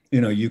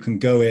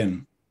go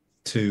in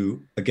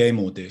to a game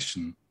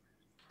audition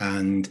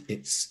and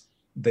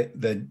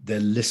they're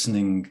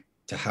listening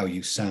to how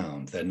you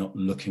sound. They're not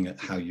looking at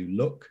how you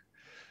look.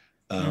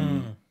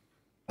 And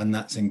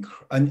that's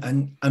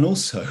and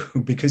also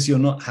because you're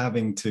not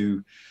having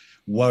to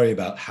worry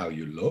about how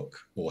you look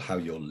or how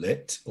you're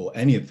lit or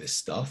any of this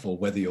stuff, or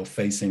whether you're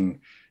facing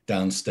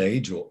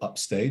downstage or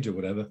upstage or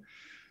whatever,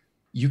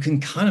 you can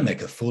kind of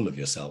make a fool of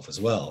yourself as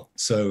well.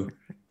 So,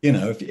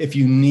 if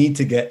you need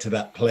to get to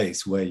that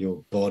place where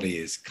your body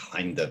is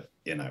kind of,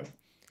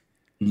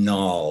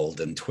 gnarled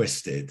and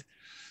twisted,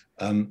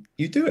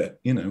 you do it,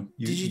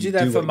 Did you do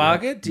that for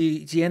Margit? Do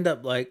you end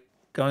up like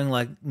going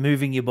like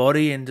moving your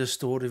body in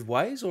distortive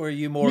ways, or are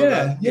you more of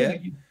a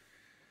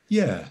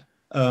yeah.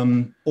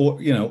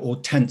 Or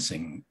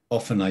tensing.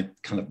 Often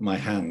my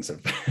hands are,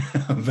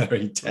 are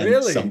very tense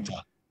Really?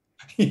 sometimes.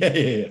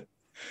 Yeah.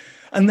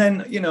 And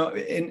then,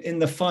 in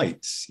the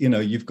fights,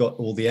 you've got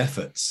all the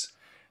efforts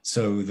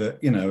so that,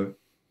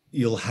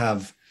 you'll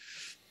have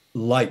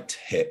light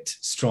hit,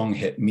 strong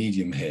hit,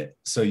 medium hit.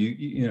 So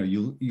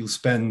you'll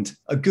spend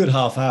a good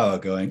half hour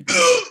going,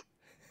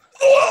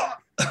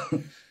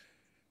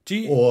 do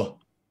you or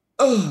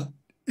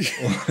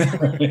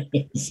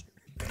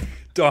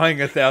dying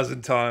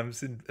 1,000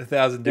 times in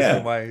 1,000 different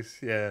Yeah. ways?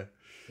 Yeah.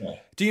 Yeah.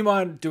 Do you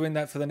mind doing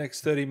that for the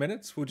next 30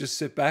 minutes? We'll just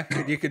sit back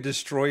and you can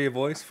destroy your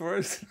voice for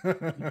us.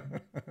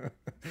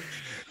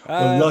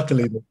 Well,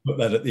 luckily they put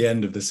that at the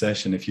end of the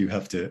session if you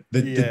have to.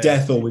 The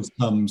death always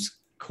comes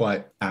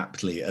quite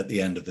aptly at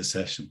the end of the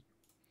session.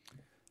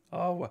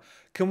 Oh, well.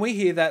 Can we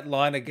hear that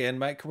line again,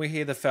 mate? Can we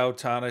hear the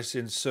Faltanis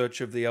in search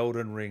of the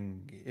Elden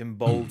Ring,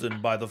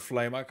 emboldened by the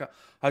flame?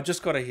 I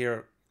just got to hear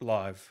it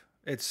live.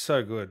 It's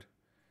so good.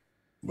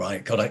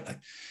 Right. God,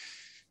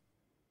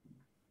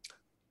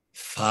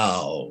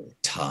 foul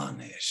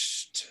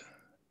tarnished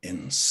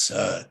in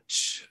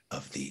search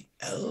of the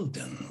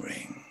Elden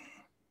Ring,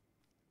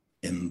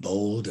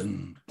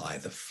 emboldened by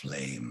the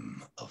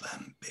flame of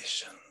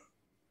ambition.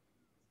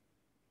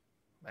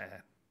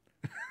 Man.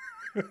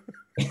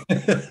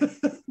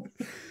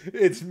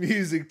 It's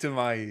music to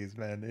my ears,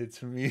 man.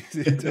 It's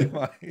music to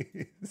my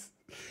ears.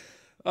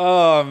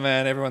 Oh,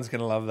 man. Everyone's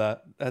going to love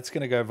that. That's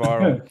going to go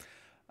viral.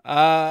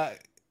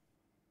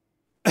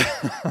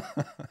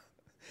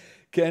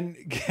 Can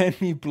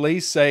you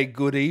please say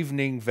good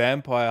evening,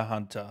 Vampire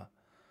Hunter?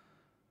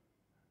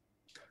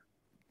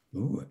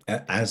 Ooh,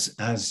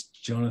 as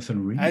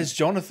Jonathan Reed. As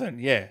Jonathan,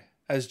 yeah.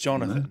 As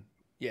Jonathan,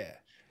 yeah.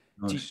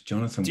 Gosh,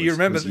 Jonathan. Do you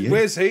remember?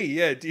 Where's he?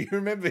 Yeah. Do you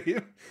remember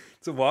him?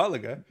 It's a while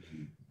ago.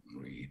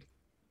 Reed.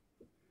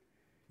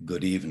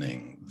 Good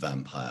evening,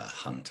 Vampire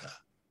Hunter.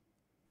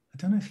 I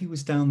don't know if he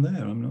was down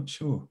there. I'm not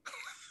sure. I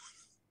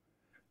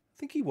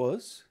think he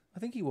was. I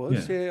think he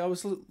was. Yeah, Yeah, I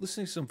was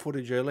listening to some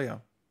footage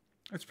earlier.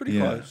 It's pretty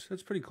yeah, close.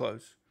 It's pretty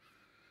close.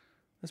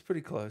 That's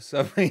pretty close.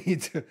 I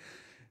mean,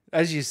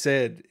 as you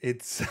said,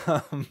 it's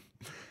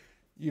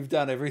you've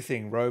done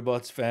everything: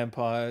 robots,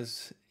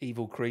 vampires,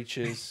 evil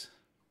creatures.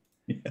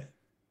 yeah.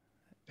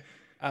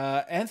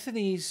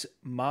 Anthony's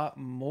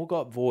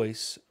Margott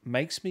voice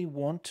makes me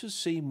want to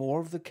see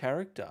more of the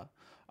character.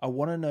 I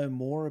want to know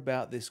more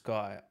about this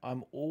guy.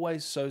 I'm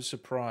always so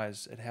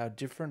surprised at how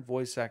different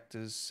voice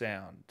actors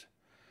sound.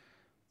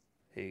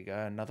 Here you go,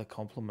 another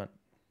compliment.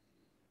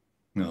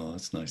 No,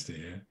 that's nice to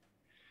hear.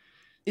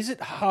 Is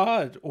it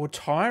hard or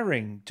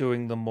tiring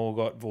doing the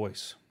Morgott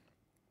voice?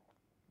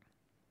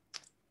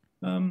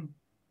 Um,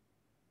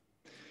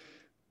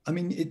 I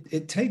mean,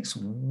 it takes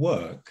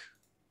work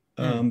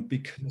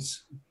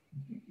because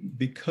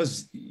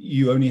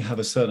you only have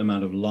a certain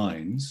amount of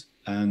lines,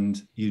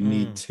 and you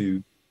need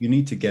to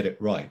get it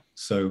right.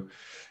 So,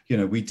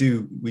 we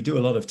do a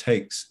lot of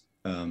takes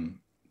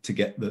to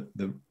get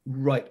the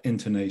right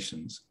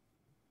intonations,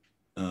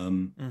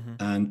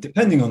 and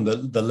depending on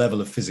the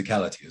level of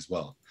physicality as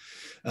well,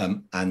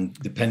 and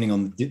depending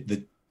on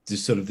the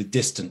sort of the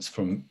distance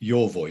from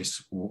your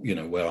voice,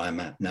 where I'm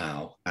at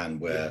now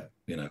and where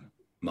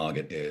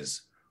Margit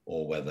is,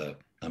 or whether,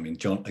 I mean,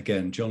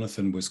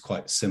 Jonathan was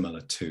quite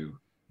similar to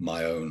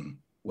my own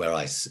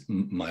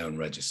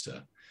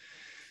register.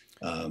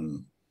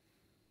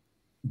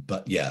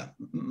 But yeah,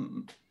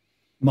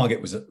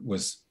 Margit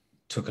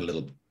took a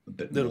little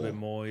bit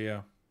more,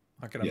 yeah.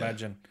 I can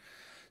imagine.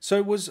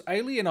 So was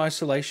Alien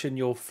Isolation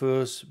your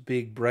first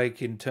big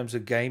break in terms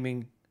of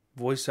gaming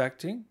voice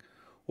acting?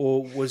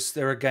 Or was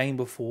there a game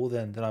before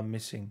then that I'm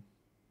missing?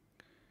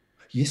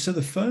 Yeah, so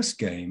the first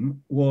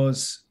game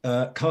was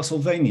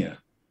Castlevania,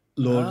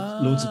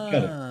 Lords of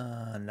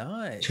Shadow.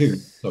 Nice. 2.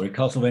 Sorry,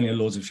 Castlevania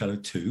Lords of Shadow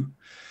 2.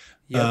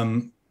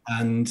 Yep.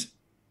 And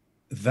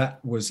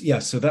that was,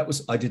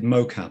 I did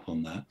mocap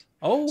on that.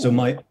 Oh. So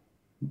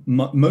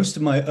most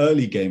of my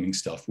early gaming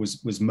stuff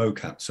was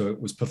mocap. So it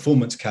was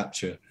performance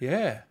capture.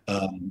 Yeah.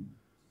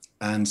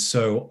 And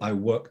so I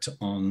worked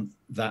on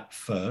that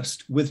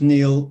first with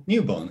Neil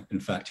Newbon, in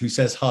fact, who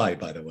says hi,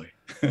 by the way.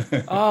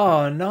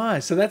 Oh,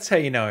 nice. So that's how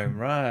you know him,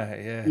 right?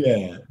 Yeah.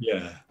 Yeah,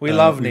 yeah. We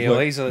love Neil.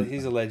 He's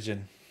a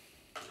legend.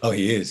 Oh,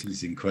 he is.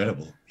 He's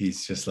incredible.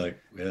 He's just like,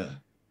 yeah.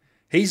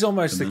 He's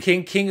almost the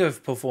king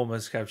of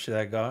performance capture,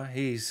 that guy.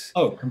 He's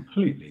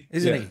completely.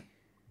 Isn't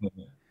he?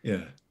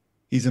 Yeah.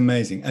 He's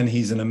amazing. And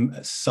he's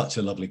such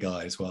a lovely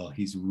guy as well.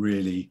 He's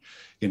really,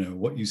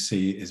 what you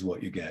see is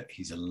what you get.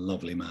 He's a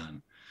lovely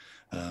man.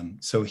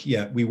 So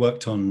yeah, we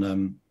worked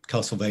on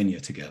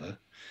Castlevania together.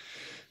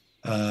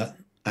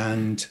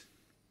 And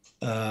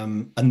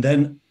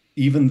then,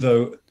 even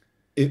though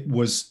it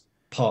was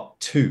part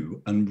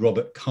 2 and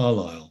Robert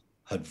Carlyle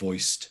had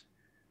voiced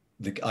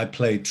I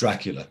played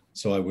Dracula,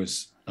 so I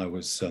was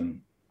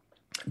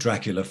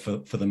Dracula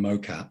for the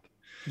mocap.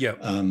 Yeah.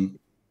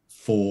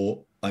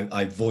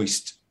 I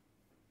voiced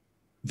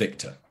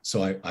Victor,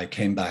 so I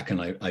came back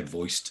and I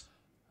voiced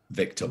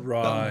Victor.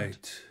 Right,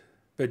 Belmont.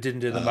 But didn't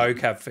do the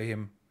mocap for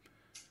him.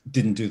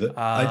 Didn't do that.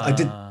 I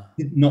did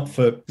not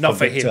for him.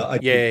 Victor. I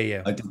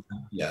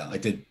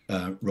did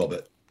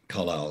Robert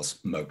Carlyle's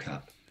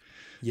mocap.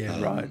 Yeah,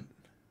 right.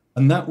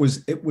 And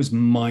it was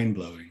mind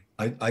blowing.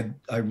 I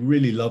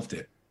really loved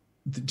it,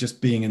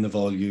 just being in the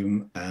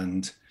volume.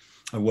 And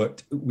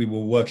we were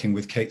working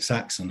with Kate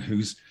Saxon,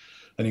 who's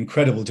an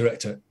incredible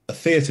director, a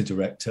theatre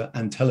director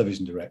and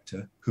television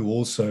director, who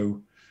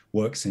also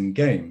works in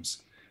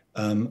games,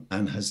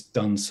 and has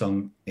done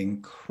some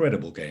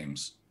incredible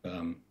games.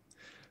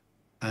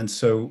 And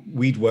so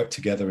we'd worked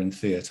together in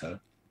theatre,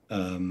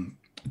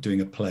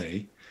 doing a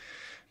play.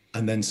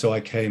 And then so I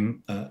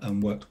came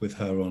and worked with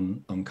her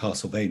on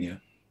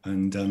Castlevania.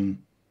 And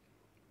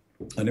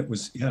it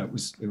was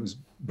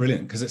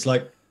brilliant, because it's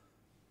like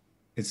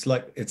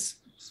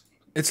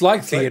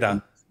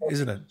theatre,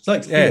 isn't it? It's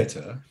like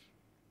theatre,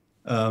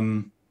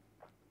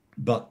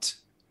 but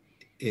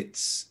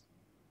it's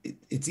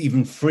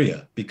even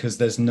freer, because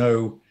there's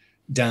no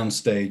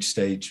downstage,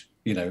 stage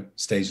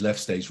left,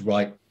 stage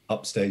right,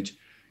 upstage.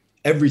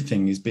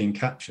 Everything is being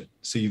captured,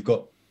 so you've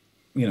got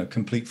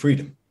complete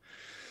freedom.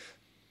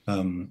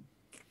 So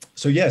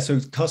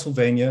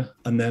Castlevania,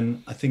 and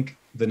then I think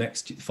the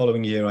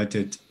following year I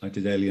did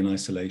Alien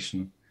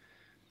Isolation,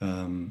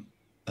 and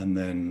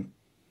then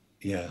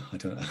I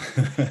don't know,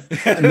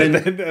 and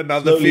then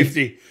another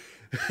 50.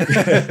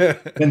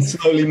 Then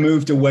slowly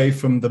moved away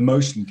from the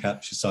motion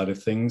capture side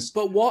of things.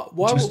 But why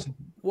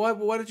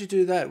did you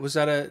do that? Was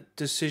that a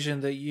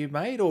decision that you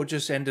made, or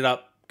just ended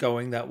up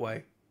going that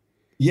way?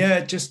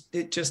 Yeah,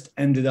 it just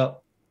ended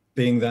up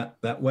being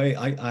that way.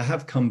 I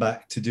have come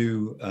back to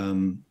do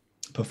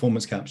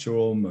performance capture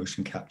or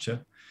motion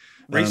capture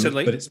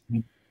recently, but it's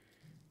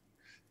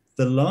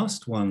the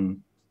last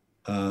one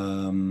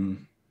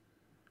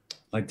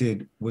I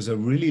did was a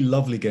really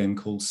lovely game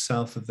called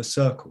South of the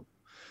Circle.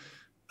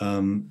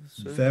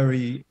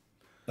 Very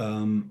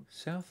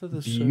South of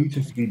the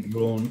beautifully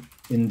drawn,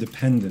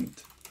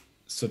 independent,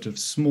 sort of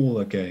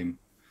smaller game.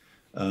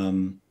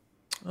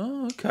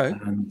 Oh, okay.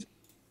 And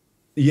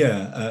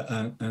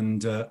yeah,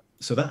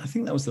 so that I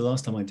think that was the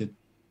last time I did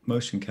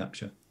motion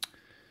capture.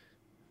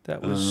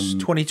 That was Um,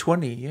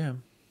 2020. Yeah.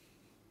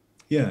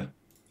 yeah,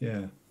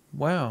 yeah.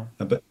 Wow.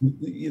 But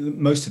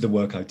most of the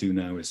work I do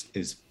now is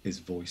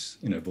voice,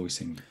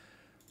 voicing.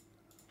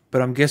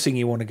 But I'm guessing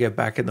you want to get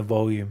back in the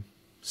volume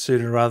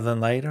sooner rather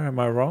than later. Am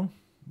I wrong?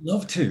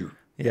 Love to.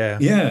 Yeah.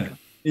 Yeah,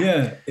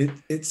 yeah.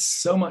 It's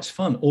so much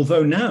fun.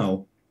 Although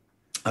now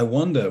I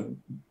wonder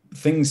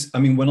things. I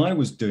mean, when I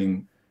was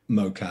doing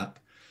mocap,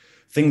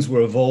 things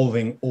were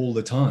evolving all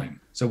the time.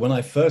 So when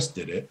I first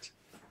did it,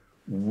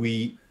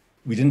 we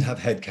didn't have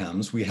head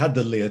cams. We had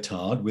the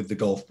leotard with the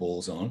golf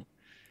balls on,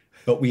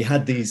 but we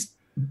had these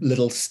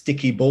little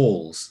sticky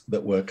balls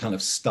that were kind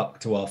of stuck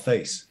to our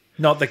face.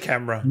 Not the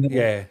camera.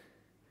 Yeah.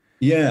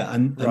 Yeah,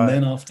 and Right.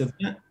 then after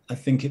that, I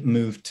think it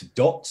moved to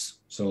dots,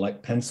 so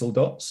like pencil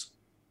dots,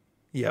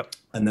 Yep.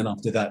 and then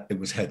after that, it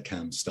was head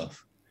cam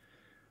stuff.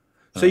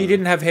 So you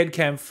didn't have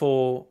headcam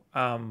for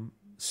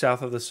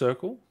South of the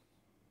Circle?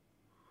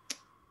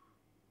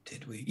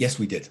 Did we? Yes,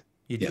 we did.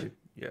 You Yeah, did.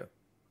 Yeah.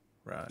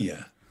 Right.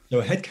 yeah.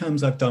 So head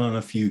cams I've done on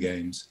a few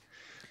games,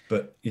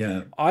 but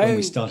yeah, when we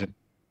I started,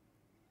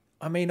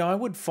 I mean, I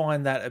would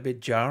find that a bit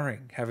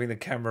jarring having the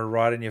camera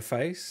right in your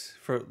face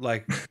for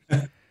like,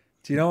 do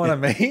you know what I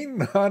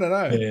mean? I don't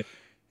know. yeah,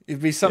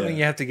 It'd be something yeah.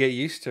 you have to get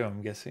used to,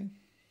 I'm guessing.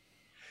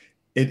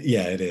 It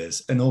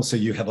is. And also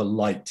you have a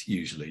light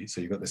usually. So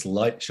you've got this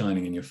light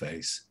shining in your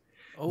face.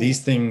 Oh,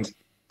 These things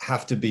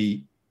have to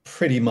be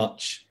pretty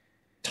much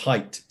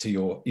tight to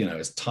your,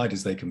 as tight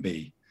as they can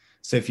be.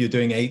 So if you're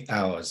doing 8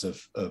 hours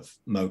of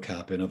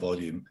mocap in a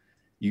volume,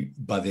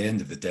 by the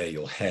end of the day,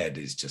 your head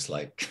is just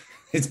like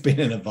it's been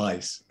in a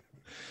vice.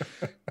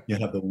 You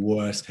have the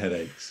worst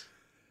headaches.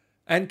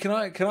 and can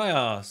I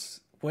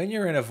ask, when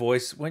you're in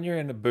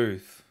a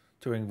booth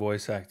doing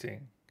voice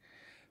acting,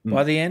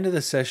 by Mm. the end of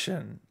the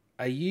session,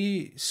 are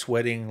you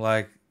sweating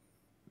like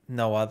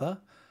no other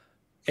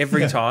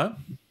every Yeah.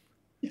 time?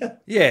 Yeah.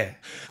 Yeah.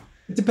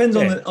 It depends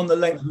on Yeah. the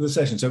length of the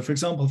session. So for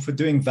example, for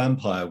doing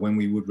vampire, when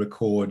we would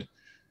record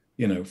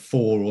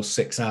 4 or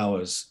 6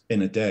 hours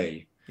in a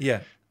day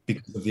Yeah.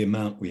 because of the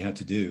amount we had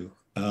to do.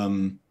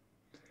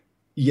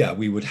 Yeah,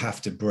 we would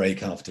have to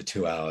break after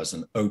 2 hours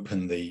and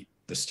open the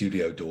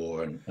studio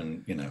door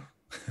and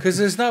Because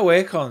there's no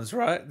air cons,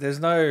 right? There's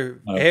no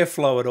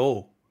airflow at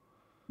all.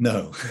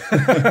 no,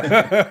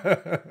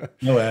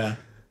 no air.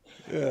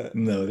 Yeah.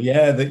 No, the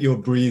air that you're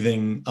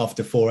breathing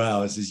after 4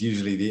 hours is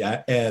usually the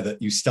air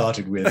that you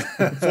started with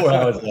 4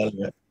 hours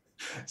earlier.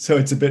 So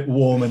it's a bit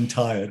warm and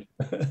tired,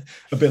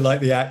 a bit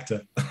like the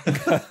actor.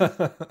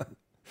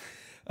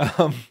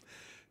 um,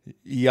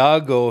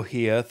 Iago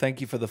here,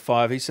 thank you for the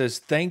 5. He says,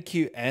 "Thank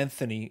you,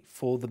 Anthony,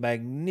 for the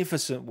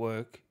magnificent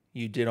work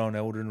you did on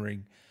Elden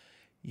Ring.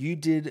 You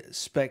did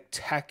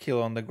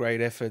spectacular on the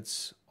great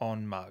efforts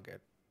on Margit."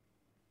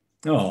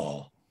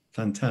 Oh,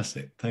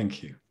 fantastic.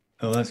 Thank you.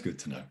 Oh, that's good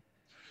to know.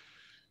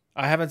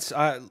 I haven't.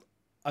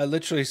 I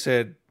literally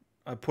said.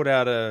 I put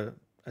out a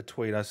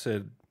tweet. I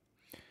said,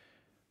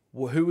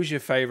 well, "Who was your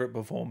favorite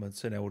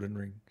performance in Elden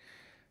Ring?"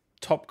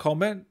 Top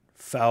comment: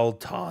 "Foul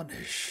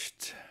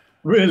tarnished."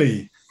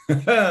 Really?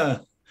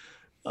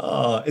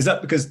 Oh, is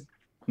that because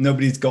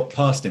nobody's got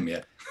past him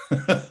yet?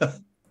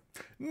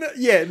 No,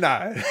 yeah,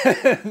 no,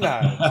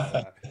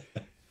 no.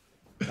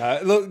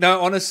 Look,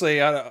 no.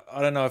 Honestly, I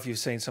don't know if you've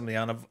seen some of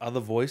the other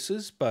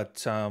voices,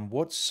 but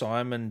what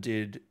Simon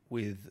did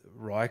with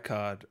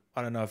Rykard,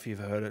 I don't know if you've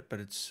heard it, but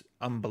it's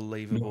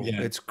unbelievable.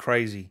 Yeah. It's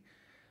crazy.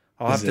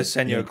 I'll Is have to it?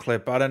 send you Yeah. a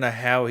clip. I don't know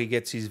how he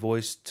gets his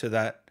voice to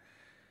that.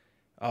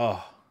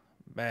 Oh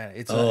man,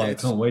 Oh, I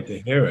can't wait to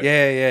hear it.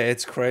 yeah, yeah,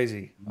 it's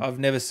crazy. I've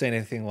never seen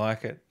anything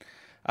like it.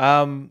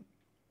 Um,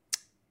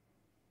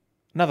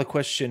 Another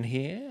question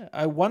here.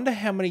 I wonder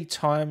how many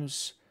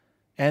times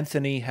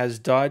Anthony has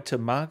died to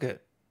Margit.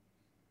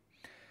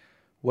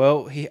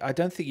 Well, I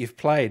don't think you've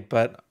played,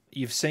 but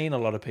you've seen a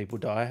lot of people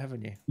die,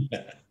 haven't you?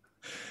 Yeah.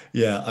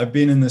 Yeah, I've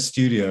been in the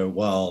studio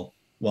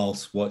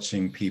whilst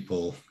watching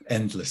people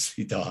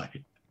endlessly die.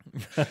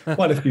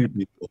 Quite a few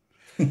people.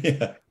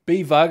 Yeah.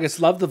 B. Vargas,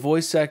 love the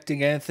voice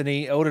acting,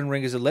 Anthony. Elden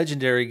Ring is a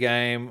legendary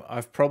game.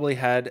 I've probably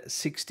had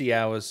 60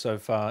 hours so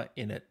far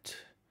in it.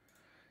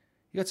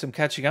 You got some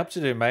catching up to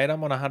do, mate.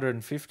 I'm on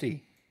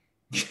 150.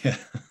 Yeah.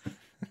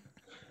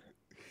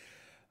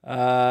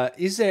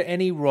 Is there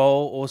any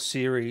role or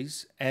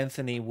series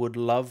Anthony would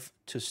love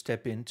to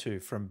step into?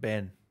 From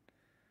Ben.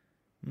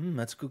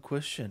 That's a good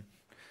question.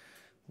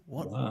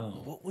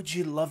 Wow. What would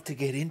you love to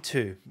get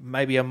into?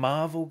 Maybe a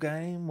Marvel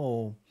game,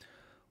 or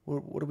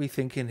what are we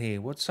thinking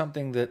here? What's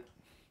something that,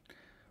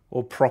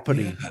 or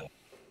property? Yeah.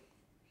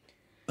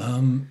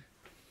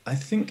 I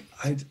think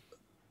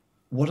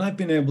what I've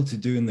been able to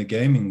do in the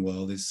gaming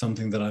world is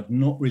something that I've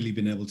not really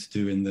been able to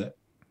do in the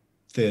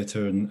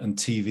theatre and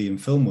TV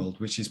and film world,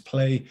 which is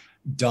play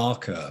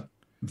darker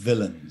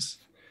villains.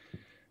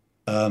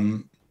 I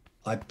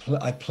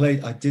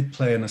did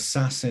play an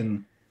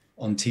assassin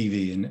on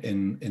TV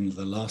in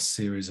the last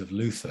series of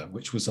Luther,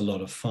 which was a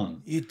lot of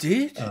fun. You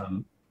did?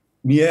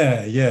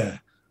 Yeah, yeah.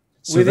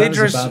 So that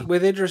was about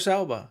With Idris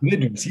Elba.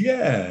 Midlands.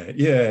 Yeah,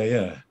 yeah,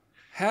 yeah.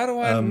 How do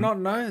I not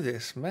know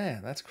this,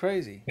 man? That's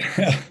crazy.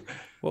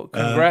 Well,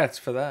 Uh, congrats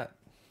for that.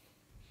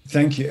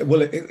 Thank you.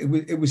 Well,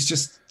 it was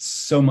just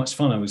so much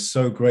fun. I was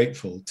so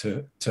grateful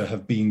to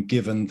have been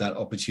given that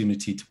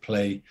opportunity to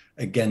play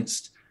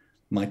against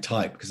my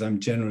type, because I'm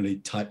generally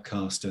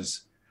typecast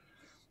as,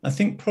 I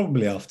think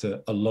probably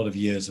after a lot of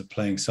years of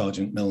playing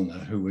Sergeant Milner,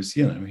 who was,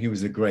 you know, he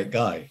was a great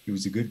guy. He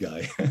was a good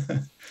guy.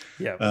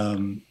 Yeah.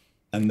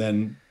 And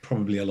then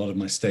probably a lot of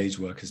my stage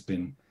work has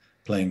been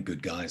playing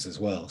good guys as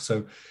well.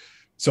 So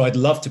I'd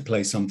love to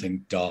play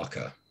something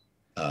darker.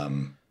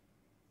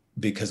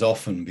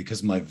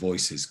 Because my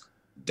voice is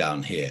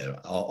down here,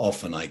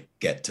 often I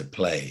get to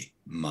play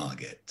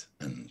Margit,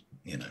 and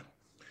you know,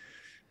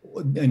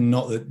 and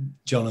not that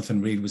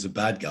Jonathan Reed was a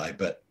bad guy,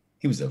 but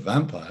he was a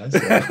vampire. So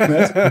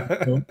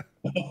that's cool.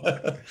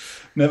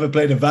 Never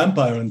played a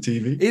vampire on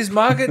TV. Is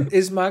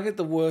Margit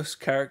the worst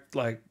character,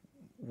 like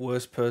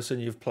worst person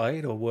you've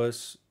played, or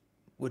worse?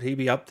 Would he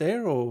be up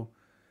there, or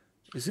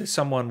is there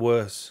someone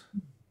worse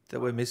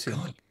that we're missing?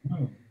 God,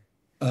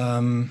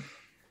 no.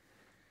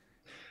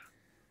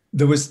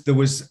 There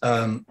was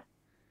a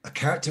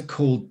character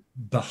called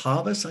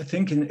Bahavas, I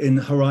think, in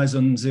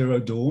Horizon Zero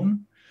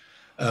Dawn.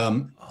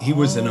 He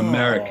was an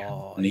American,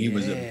 and he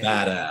was a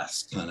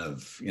badass kind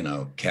of, you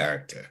know,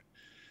 character.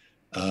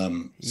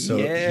 So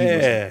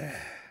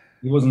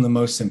he wasn't the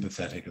most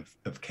sympathetic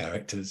of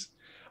characters.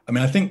 I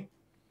mean, I think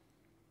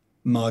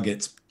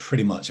Margit's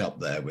pretty much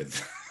up there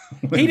with.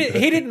 He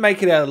didn't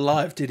make it out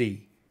alive, did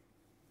he?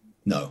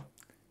 No.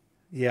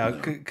 Yeah,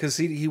 because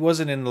he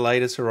wasn't in the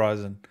latest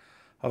Horizon.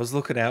 I was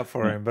looking out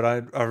for him, but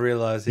I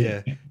realized,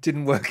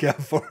 didn't work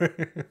out for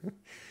him.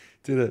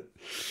 Did it?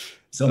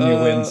 Some you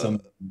win,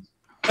 some.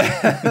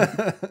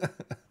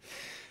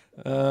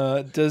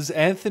 Does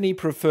Anthony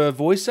prefer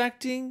voice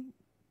acting,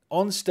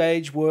 on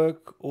stage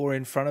work, or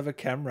in front of a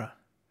camera?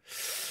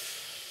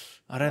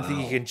 I don't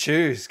think you can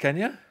choose, can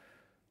you?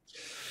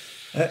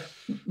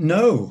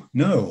 No.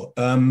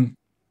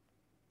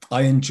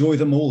 I enjoy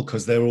them all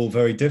because they're all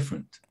very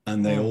different,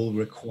 and they all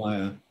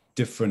require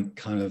different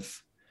kind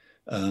of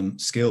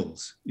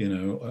skills, you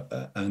know,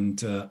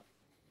 and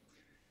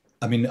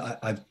I mean,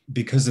 I've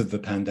because of the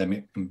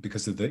pandemic and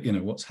because of the, you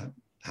know, what's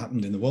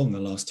happened in the world in the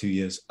last 2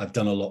 years, I've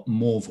done a lot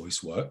more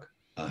voice work.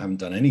 I haven't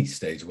done any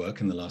stage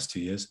work in the last 2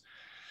 years.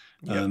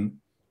 Yep.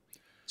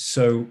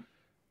 So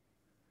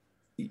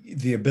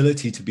the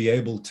ability to be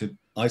able to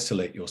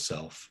isolate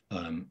yourself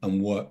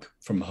and work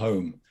from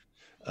home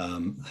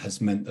has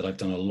meant that I've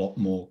done a lot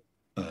more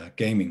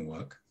gaming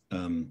work.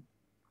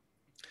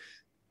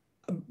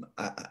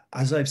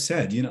 As I've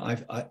said, you know,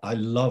 I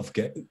love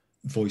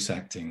voice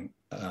acting.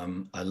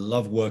 I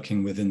love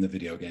working within the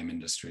video game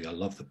industry. I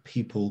love the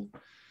people.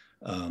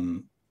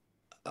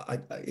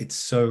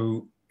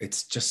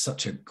 It's just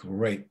such a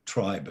great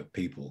tribe of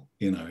people.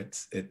 You know,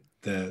 it's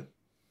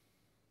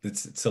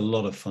a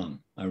lot of fun.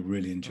 I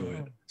really enjoy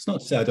it. It's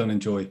not to say I don't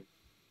enjoy,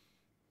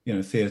 you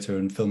know, theater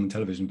and film and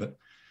television, but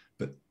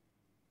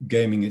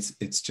gaming, it's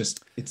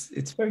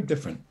very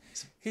different.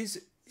 It's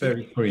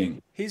very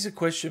freeing. Here's a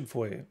question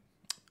for you.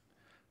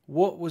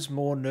 What was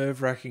more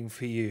nerve-wracking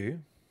for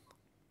you?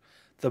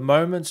 The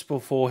moments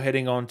before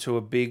heading on to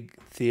a big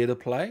theatre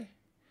play,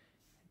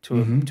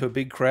 to a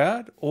big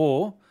crowd,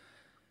 or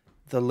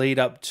the lead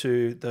up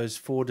to those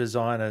 4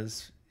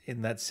 designers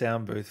in that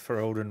sound booth for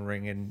Elden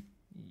Ring, and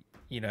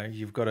you know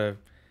you've got to,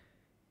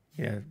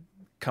 you know,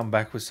 come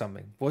back with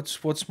something.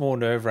 What's more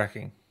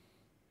nerve-wracking?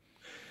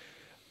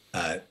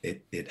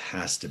 It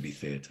has to be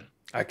theatre.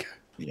 Okay.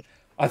 Yeah.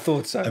 I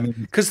thought so. I mean,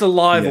 because the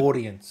live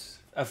audience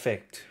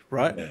effect,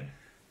 right?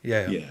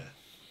 Yeah.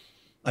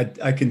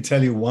 I can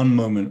tell you one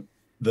moment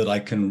that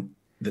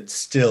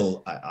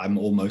I'm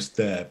almost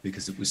there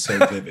because it was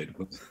so vivid.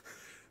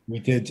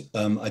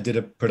 I did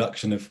a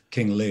production of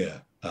King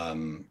Lear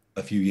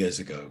a few years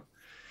ago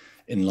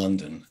in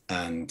London,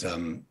 and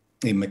Ian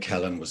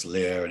McKellen was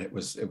Lear, and it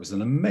was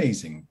an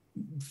amazing,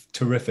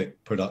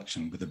 terrific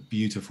production with a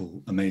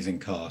beautiful, amazing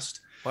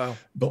cast. Wow.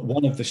 But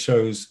one of the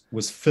shows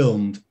was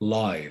filmed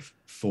live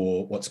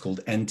for what's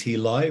called NT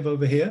Live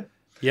over here.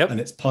 Yep.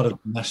 And it's part of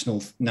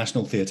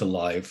National Theatre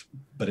Live,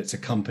 but it's a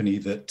company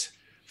that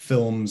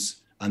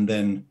films and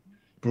then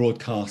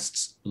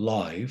broadcasts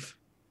live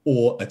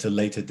or at a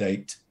later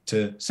date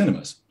to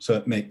cinemas. So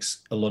it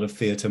makes a lot of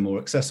theatre more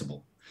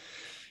accessible.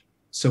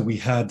 So we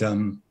had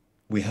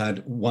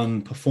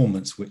one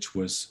performance which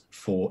was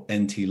for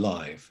NT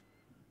Live,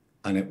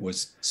 and it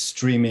was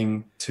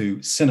streaming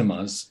to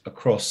cinemas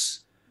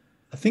across,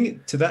 I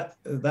think at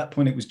that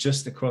point it was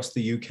just across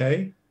the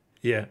UK.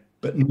 Yeah.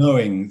 But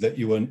knowing that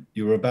you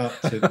were about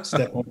to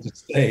step onto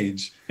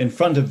stage in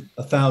front of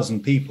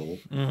 1,000 people,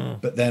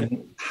 but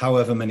then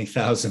however many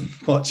thousand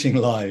watching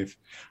live,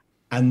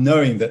 and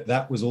knowing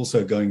that was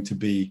also going to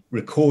be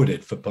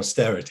recorded for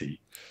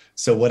posterity.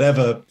 So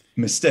whatever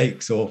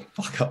mistakes or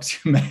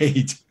fuck-ups you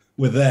made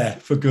were there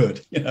for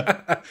good, you know.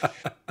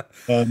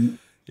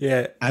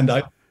 Yeah. And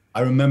I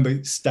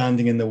remember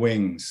standing in the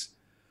wings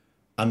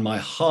and my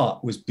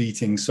heart was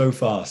beating so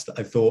fast.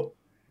 I thought,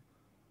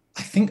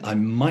 I think I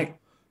might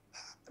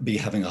be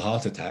having a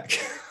heart attack.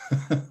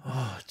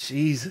 Oh,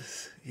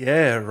 Jesus.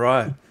 Yeah,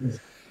 right.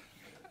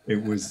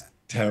 It was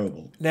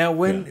terrible. Now,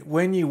 Yeah.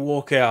 when you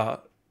walk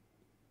out,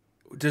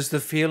 does the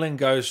feeling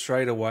go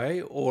straight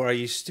away, or are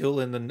you still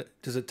in the?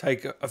 Does it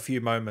take a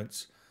few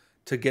moments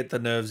to get the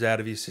nerves out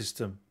of your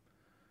system?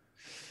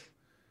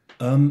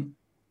 Um,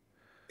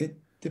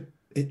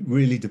 it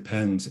really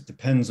depends. It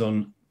depends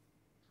on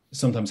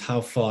sometimes how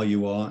far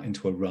you are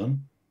into a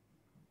run.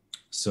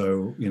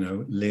 So,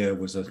 Lear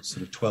was a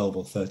sort of 12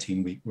 or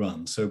 13 week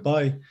run. So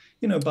by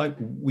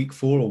week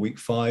 4 or week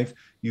 5,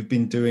 you've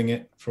been doing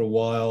it for a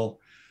while.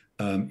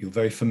 You're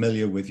very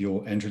familiar with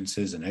your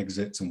entrances and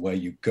exits and where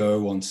you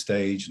go on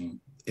stage. And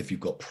if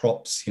you've got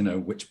props,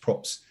 which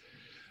props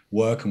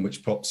work and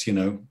which props,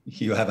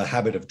 you have a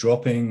habit of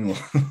dropping or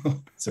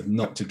sort of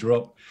not to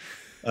drop.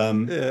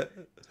 Yeah.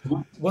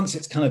 Once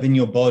it's kind of in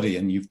your body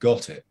and you've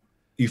got it,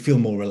 you feel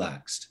more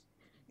relaxed.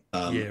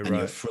 Yeah, And right.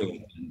 you're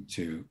free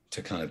to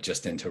kind of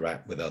just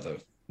interact with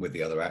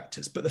the other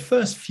actors. But the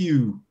first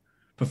few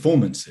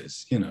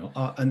performances,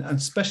 and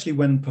especially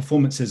when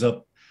performances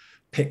are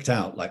picked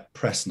out, like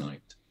press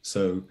night.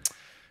 So,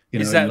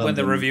 Is in that when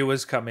the London,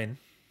 reviewers come in?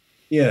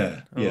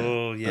 yeah, yeah.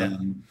 Oh, yeah.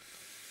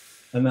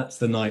 And that's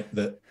the night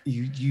that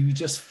you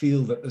just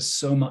feel that there's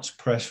so much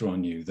pressure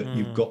on you that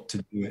you've got to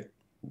do it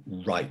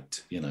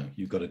right.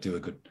 You've got to do a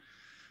good.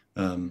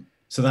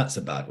 So that's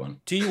a bad one.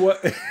 Do you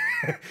what?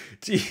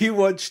 Do you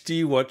watch? Do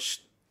you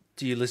watch?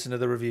 Do you listen to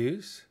the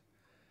reviews?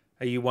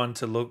 Are you one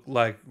to look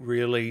like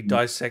really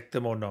dissect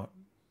them or not?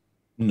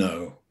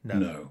 No, No.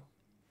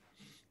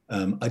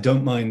 no. I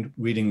don't mind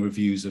reading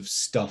reviews of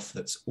stuff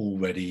that's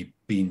already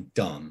been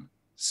done.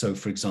 So,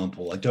 for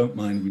example, I don't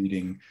mind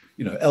reading,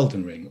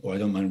 Elden Ring, or I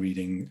don't mind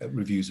reading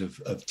reviews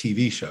of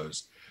TV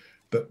shows.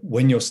 But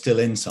when you're still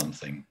in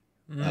something,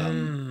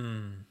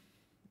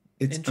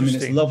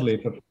 it's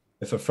lovely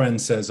if a friend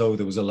says, "Oh,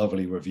 there was a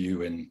lovely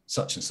review in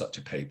such and such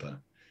a paper,"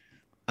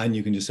 and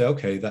you can just say,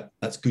 "Okay,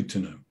 that's good to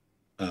know."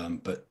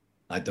 But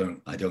I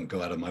don't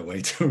go out of my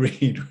way to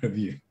read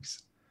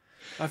reviews.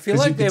 I feel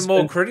like they're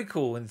more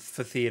critical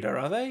for theatre,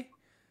 are they?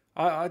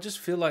 I just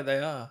feel like they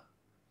are.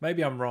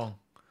 Maybe I'm wrong.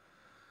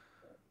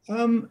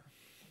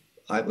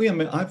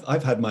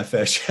 I've had my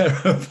fair share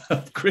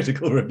of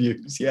critical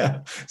reviews,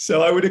 yeah.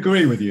 So I would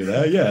agree with you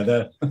there.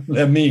 Yeah,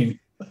 they're mean.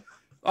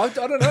 I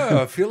don't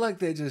know. I feel like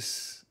they're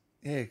just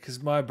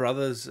because my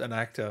brother's an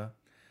actor.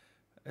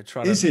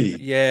 Is he?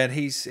 Yeah, and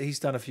he's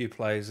done a few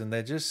plays, and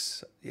they're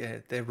just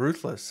they're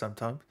ruthless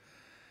sometimes.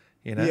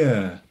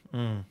 Yeah,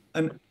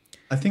 and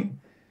I think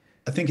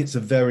it's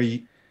a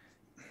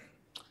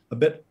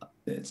bit.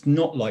 It's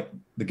not like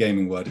the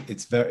gaming world.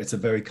 It's a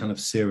very kind of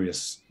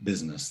serious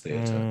business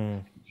theatre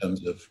in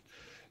terms of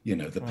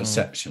the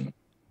perception.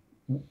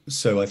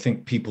 So I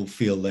think people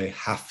feel they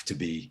have to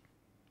be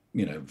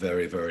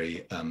very,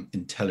 very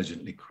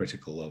intelligently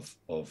critical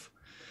of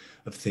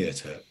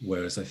theatre,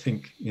 whereas I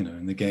think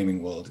in the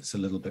gaming world it's a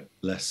little bit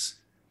less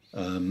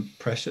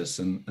precious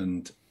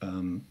and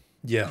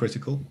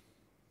critical.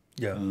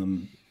 Yeah, a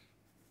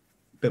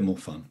bit more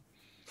fun.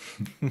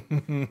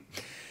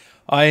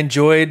 I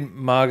enjoyed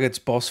Margot's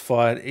boss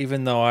fight,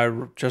 even though I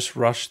just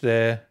rushed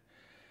there.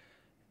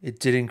 It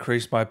did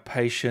increase my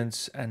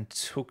patience and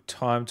took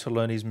time to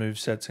learn his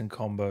movesets and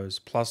combos,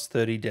 plus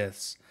 30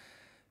 deaths.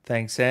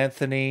 Thanks,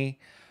 Anthony.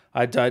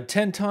 I died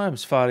 10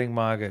 times fighting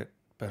Margit,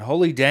 but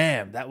holy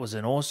damn, that was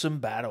an awesome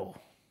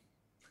battle.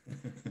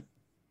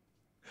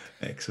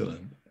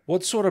 Excellent.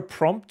 What sort of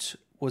prompt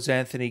was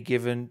Anthony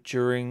given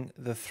during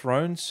the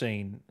throne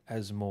scene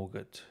as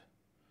Margit?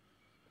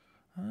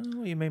 I don't know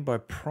what you mean by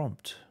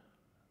prompt.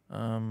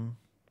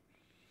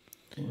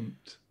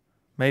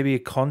 Maybe a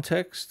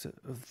context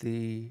of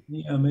the...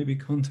 Yeah, maybe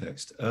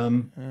context.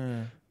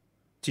 Do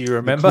you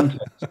remember?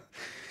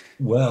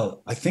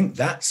 Well, I think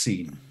that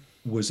scene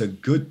was a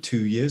good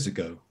 2 years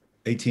ago,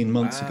 18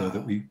 months ago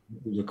that we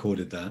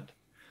recorded that.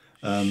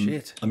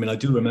 Shit. I mean, I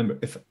do remember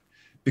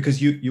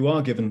because you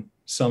are given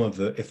some of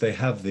if they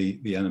have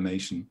the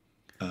animation,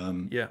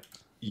 you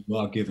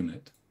are given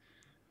it.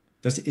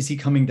 Is he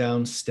coming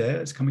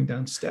downstairs, coming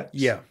down steps?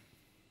 Yeah.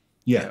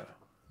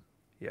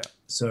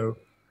 So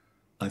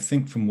I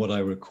think from what I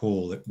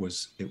recall, it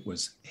was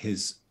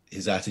his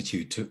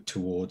attitude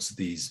towards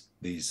these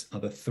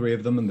other 3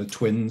 of them and the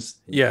twins.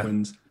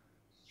 Twins.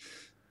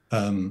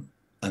 And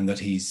that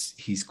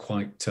he's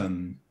quite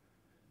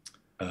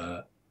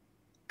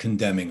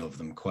condemning of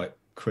them, quite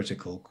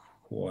critical,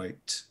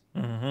 quite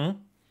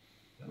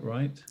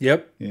right.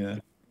 Yep. Yeah.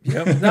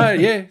 Yep. No.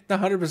 Yeah.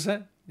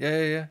 100%.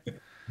 Yeah.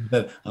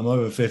 But I'm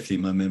over 50.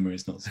 My memory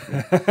is not so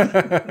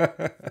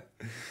good.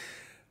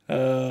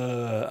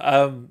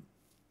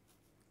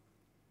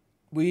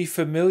 Were you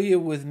familiar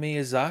with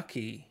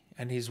Miyazaki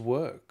and his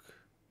work?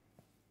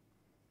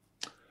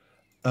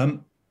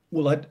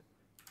 Well,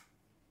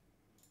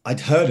 I'd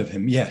heard of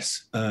him,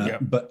 yes,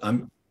 but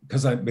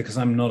because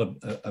I'm not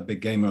a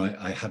big gamer.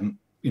 I hadn't,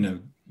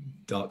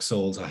 Dark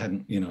Souls. I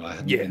hadn't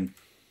been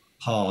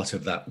part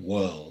of that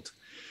world.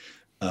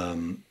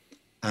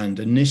 And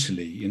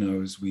initially, you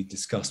know, as we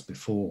discussed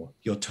before,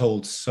 you're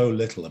told so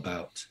little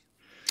about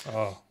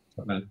Oh.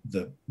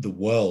 the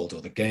world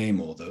or the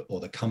game or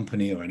the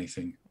company or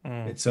anything.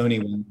 It's only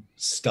when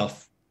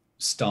stuff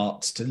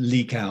starts to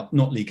leak out,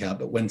 not leak out,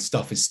 but when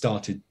stuff is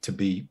started to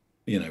be,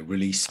 you know,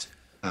 released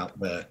out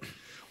there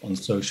on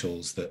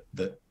socials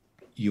that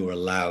you're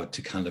allowed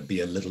to kind of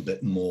be a little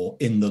bit more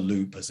in the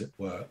loop, as it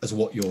were, as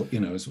what you're, you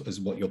know, as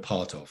what you're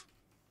part of.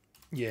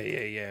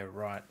 Yeah.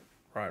 Right.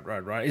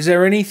 Is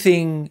there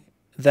anything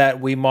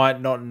that we might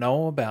not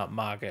know about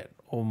Margit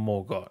or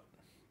Margott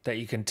that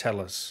you can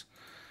tell us?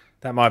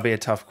 That might be a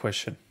tough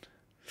question.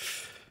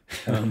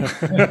 Well,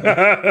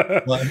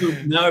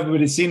 now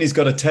everybody's seen he's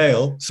got a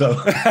tail,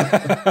 so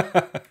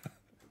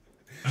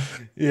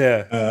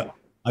Yeah.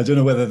 I don't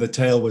know whether the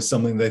tail was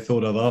something they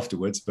thought of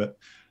afterwards, but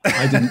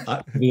I didn't.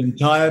 The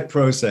entire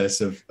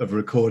process of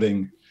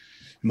recording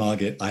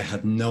Margit, I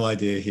had no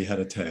idea he had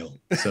a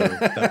tail, so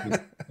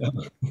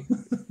that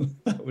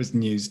was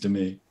news to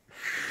me.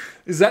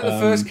 Is that the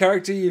first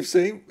character you've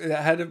seen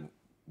that had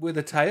with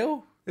a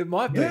tail? It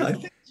might be. Yeah, I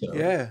think so.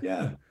 Yeah.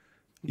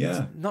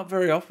 Yeah. Not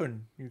very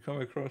often you come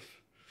across.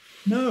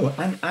 No,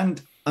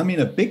 and I mean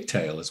a big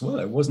tail as well.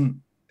 It wasn't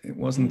you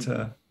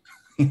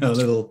know, a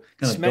little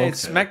kind of dog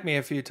smacked me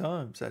a few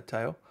times, that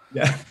tail.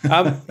 Yeah.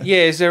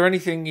 Yeah. Is there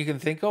anything you can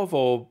think of,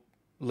 or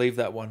leave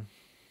that one?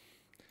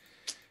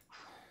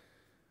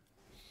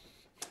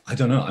 I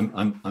don't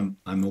know.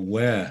 I'm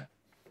aware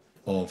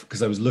of,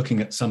 because I was looking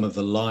at some of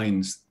the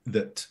lines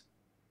that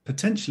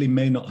potentially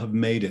may not have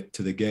made it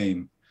to the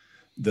game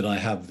that I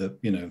have the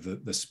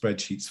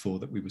spreadsheets for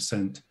that we were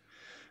sent.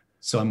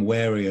 So I'm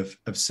wary of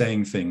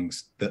saying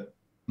things that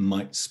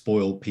might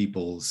spoil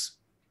people's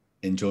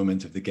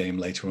enjoyment of the game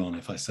later on.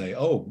 If I say,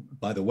 oh,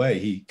 by the way,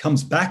 he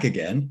comes back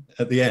again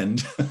at the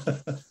end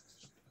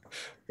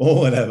or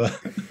whatever.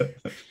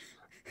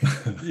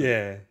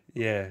 Yeah.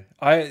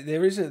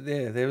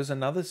 There was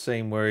another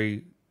scene where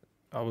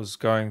I was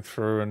going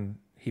through and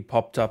he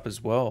popped up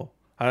as well.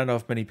 I don't know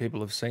if many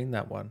people have seen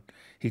that one.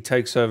 He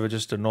takes over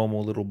just a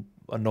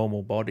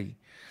normal body.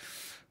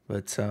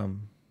 But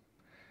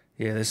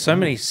yeah, there's so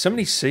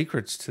many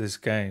secrets to this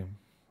game.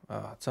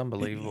 Oh, it's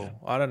unbelievable. Yeah.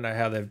 I don't know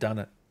how they've done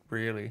it,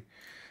 really.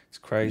 It's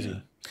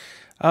crazy.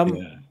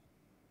 Yeah.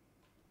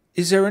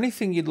 Is there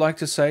anything you'd like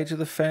to say to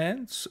the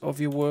fans of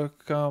your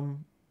work,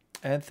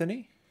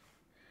 Anthony?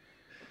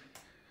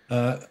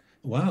 Wow.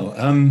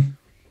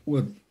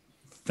 Well,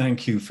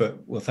 thank you for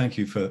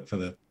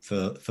the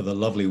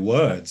lovely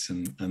words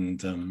and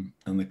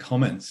the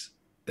comments.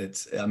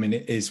 It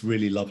is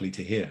really lovely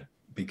to hear,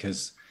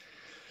 because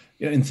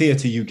in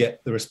theatre you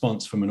get the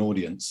response from an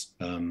audience,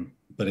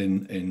 but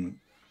in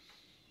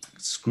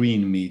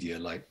screen media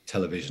like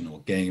television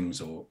or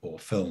games or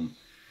film,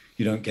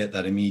 you don't get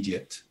that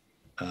immediate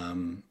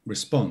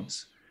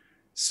response.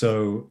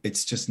 So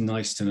it's just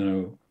nice to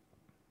know,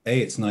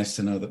 it's nice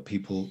to know that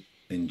people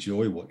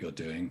enjoy what you're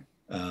doing,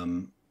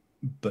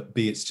 but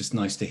B, it's just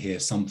nice to hear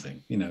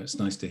something. It's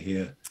nice to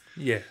hear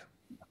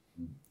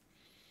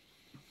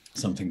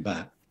something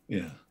back.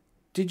 Yeah.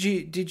 Did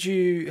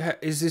you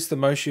is this the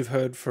most you've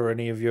heard for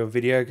any of your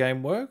video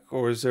game work,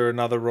 or is there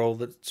another role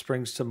that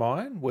springs to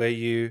mind where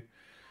you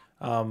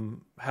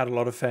had a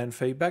lot of fan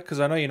feedback? Because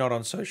I know you're not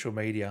on social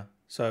media,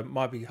 so it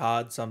might be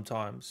hard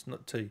sometimes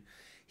not to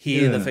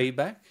hear the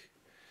feedback.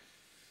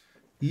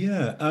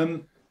 Yeah.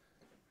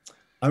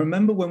 I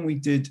remember when we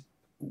did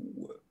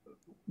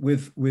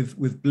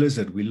with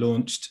Blizzard, we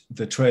launched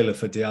the trailer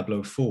for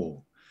Diablo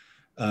 4,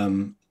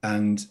 and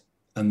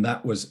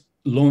that was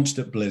launched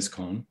at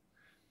BlizzCon.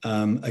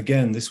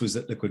 Again, this was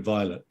at Liquid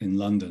Violet in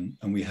London,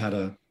 and we had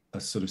a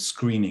sort of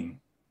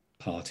screening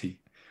party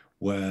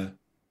where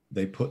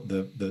they put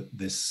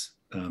this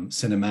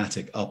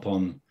cinematic up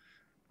on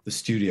the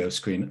studio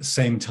screen at the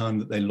same time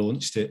that they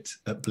launched it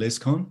at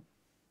BlizzCon.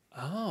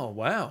 Oh,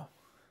 wow.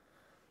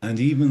 And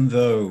even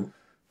though,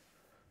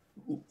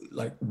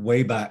 like,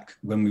 way back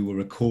when we were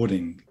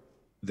recording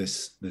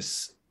this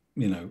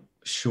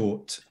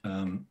short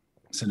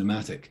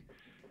cinematic,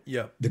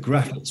 the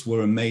graphics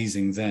were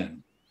amazing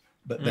then,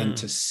 but then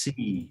to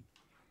see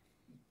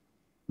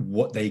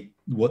what they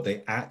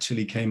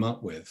actually came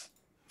up with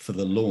for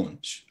the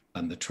launch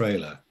and the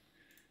trailer,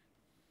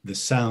 the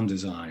sound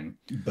design,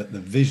 but the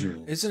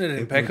visuals, isn't it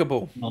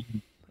impeccable?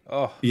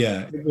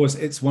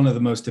 It's one of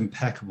the most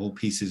impeccable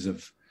pieces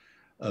of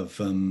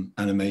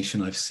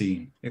animation I've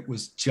seen. It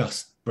was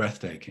just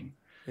breathtaking.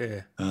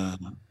 Yeah.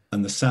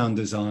 And the sound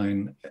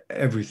design,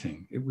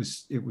 everything. It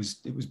was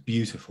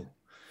beautiful.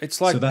 It's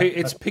like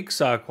it's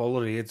Pixar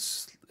quality.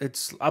 It's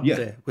up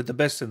there with the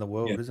best in the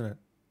world, isn't it?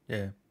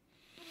 Yeah.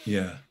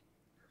 Yeah.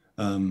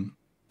 And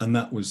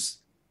that was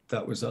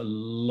a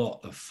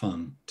lot of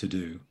fun to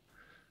do.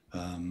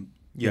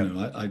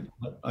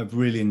 I've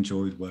really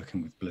enjoyed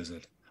working with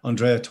Blizzard.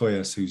 Andrea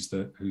Toyas, who's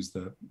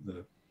the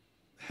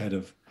head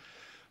of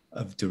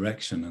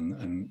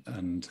direction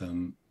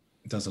and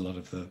does a lot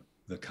of the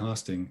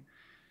casting,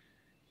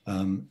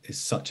 is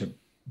such a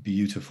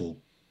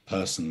beautiful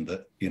person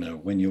that, you know,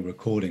 when you're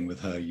recording with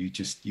her,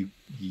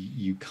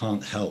 you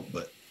can't help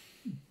but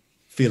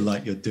feel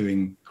like you're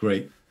doing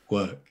great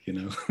work, you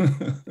know.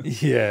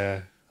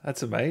 Yeah,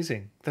 that's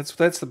amazing. That's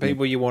the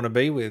people you want to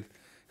be with,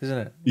 isn't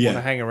it? You want to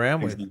Yeah, hang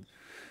around with, exactly.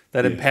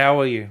 that Yeah.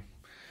 empower you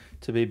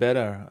to be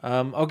better.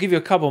 I'll give you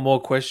a couple more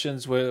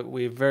questions.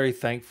 We're very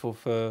thankful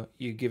for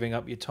you giving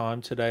up your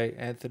time today,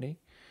 Anthony.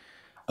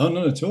 Oh,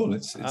 not at all.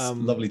 It's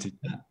Um, lovely to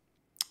chat.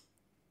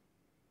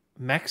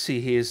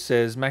 Maxi here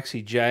says,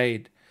 Maxi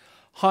Jade,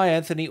 hi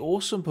Anthony,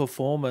 awesome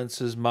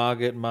performance as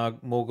Margott.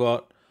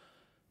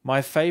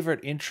 My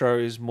favorite intro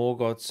is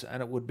Morgott's,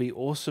 and it would be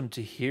awesome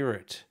to hear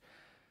it.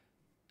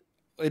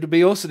 It'd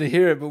be awesome to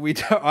hear it, but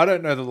I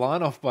don't know the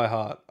line off by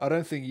heart. I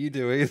don't think you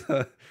do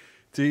either.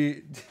 Do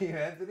you,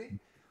 Anthony?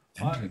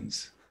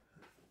 Entrance.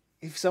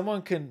 If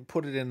someone can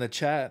put it in the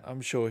chat, I'm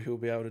sure he'll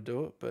be able to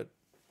do it, but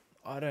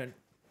I don't.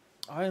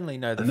 I only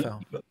know the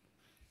film.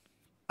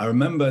 I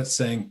remember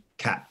saying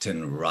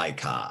Captain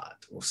Rykard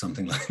or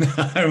something like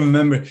that. I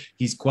remember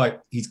he's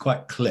quite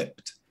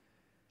clipped,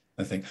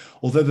 I think.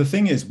 Although the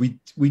thing is,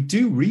 we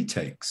do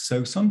retakes,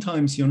 so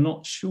sometimes you're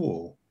not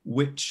sure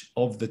which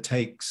of the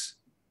takes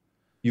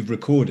you've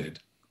recorded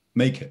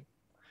make it.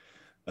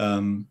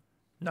 No,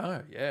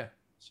 yeah.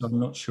 So I'm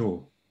not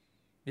sure.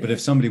 Yeah. But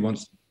if somebody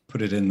wants to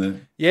put it in the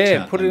Yeah,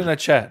 chat, put it in the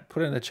chat.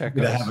 Put it in the chat, I'm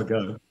gonna guys. have a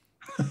go.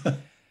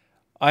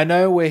 I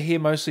know we're here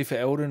mostly for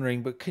Elden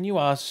Ring, but can you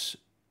ask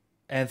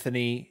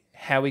Anthony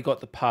how he got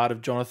the part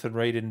of Jonathan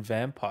Reed in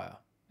Vampire,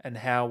 and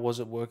how was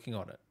it working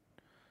on it?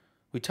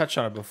 We touched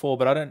on it before,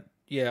 but I don't.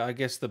 Yeah, I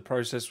guess the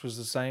process was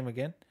the same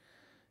again.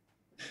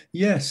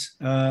 Yes.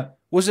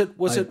 Was it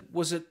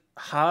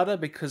harder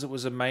because it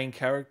was a main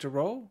character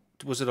role?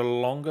 Was it a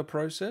longer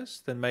process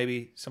than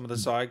maybe some of the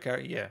side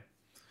characters? Yeah.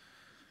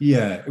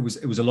 Yeah, it was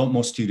a lot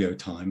more studio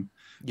time.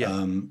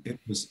 Yeah. It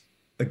was,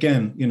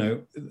 again, you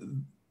know,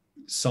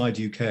 Side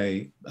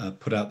UK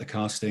put out the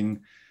casting.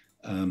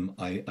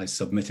 I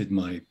submitted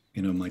my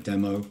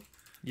demo.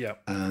 Yeah.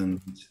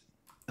 And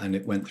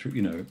it went through,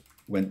 you know,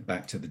 went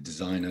back to the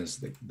designers,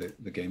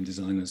 the game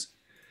designers.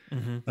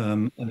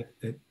 Mm-hmm. And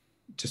it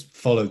just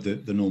followed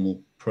the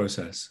normal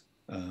process.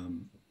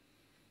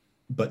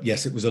 But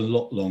yes, it was a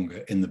lot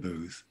longer in the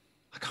booth.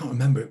 I can't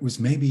remember. It was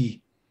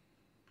maybe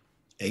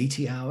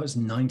 80 hours,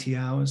 90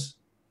 hours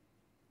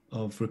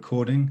of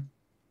recording.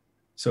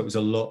 So it was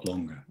a lot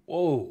longer.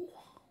 Whoa.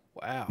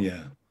 Wow.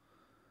 Yeah.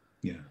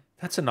 Yeah.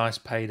 That's a nice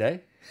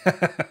payday.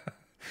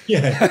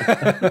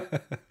 Yeah.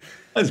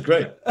 That's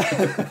great.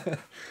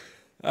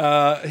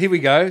 Here we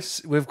go.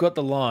 We've got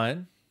the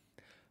line.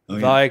 Oh,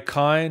 yeah. Thy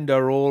kind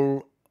are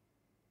all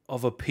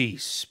of a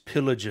piece,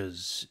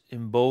 pillagers,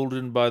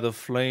 emboldened by the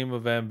flame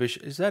of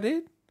ambition. Is that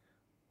it?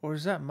 Or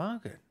is that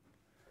Margit?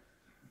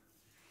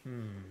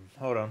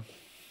 Hold on.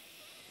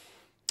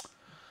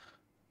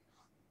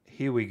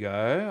 Here we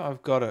go.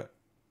 I've got it.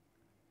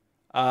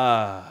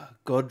 Ah,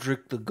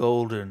 Godric the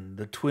Golden,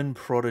 the twin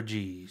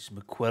prodigies,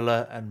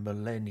 Miquella and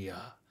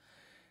Millennia,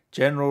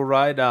 General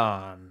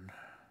Raidan,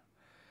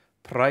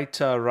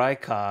 Praeta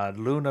Rykard,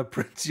 Luna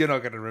Prince. You're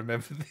not going to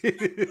remember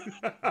this.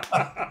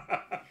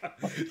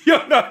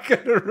 You're not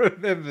going to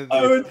remember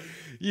this.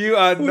 You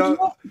are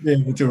not be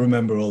able to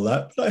remember all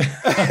that.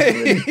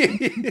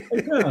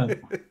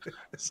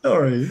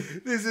 Sorry.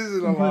 This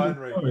isn't a line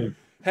read.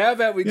 How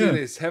about we do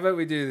this? How about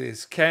we do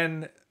this?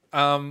 Can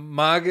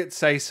Margit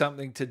say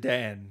something to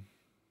Dan?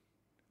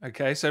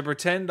 Okay, so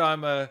pretend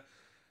I'm a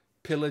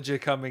pillager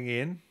coming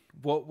in.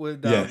 What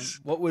would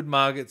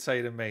Margit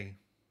say to me?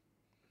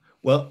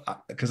 Well,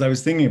 because I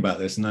was thinking about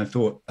this, and I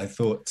thought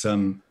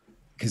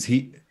because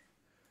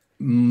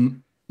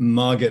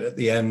Margit at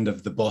the end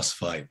of the boss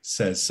fight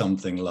says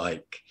something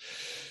like,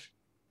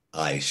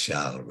 "I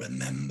shall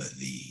remember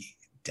thee,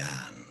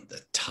 Dan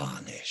the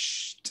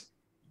Tarnished,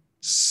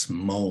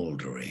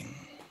 smouldering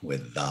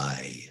with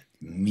thy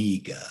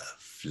meager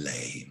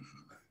flame."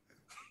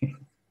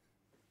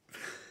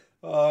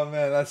 Oh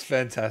man, that's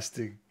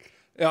fantastic.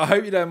 I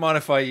hope you don't mind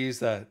if I use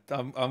that.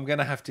 I'm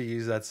gonna have to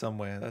use that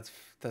somewhere.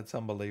 That's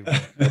unbelievable.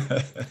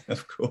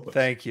 Of course.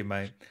 Thank you,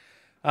 mate.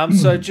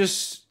 So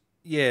just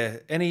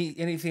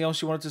anything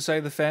else you wanted to say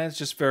to the fans?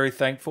 Just very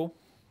thankful.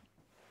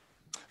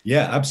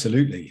 Yeah,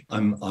 absolutely. I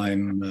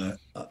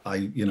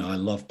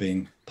love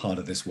being part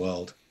of this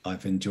world.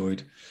 I've been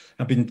doing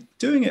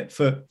it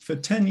for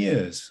 10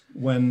 years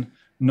when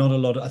not a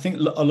lot of, I think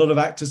a lot of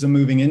actors are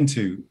moving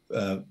into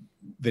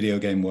video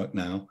game work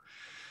now,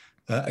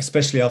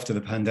 especially after the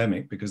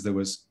pandemic, because there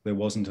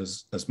wasn't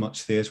as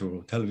much theater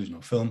or television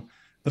or film.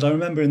 But I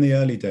remember in the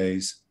early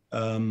days,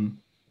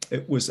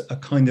 it was a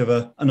kind of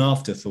an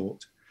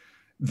afterthought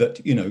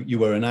that, you know, you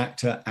were an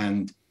actor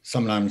and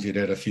sometimes you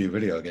did a few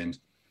video games.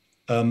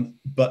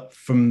 But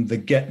from the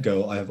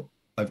get-go,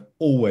 I've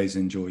always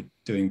enjoyed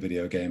doing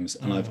video games,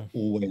 and I've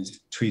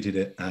always treated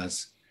it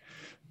as,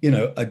 you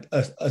know,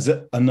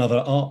 another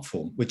art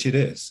form, which it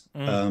is,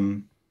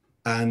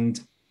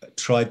 and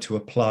tried to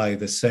apply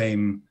the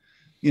same,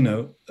 you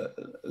know,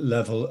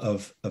 level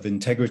of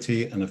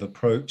integrity and of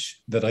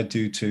approach that I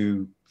do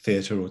to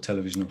theatre or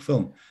television or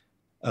film.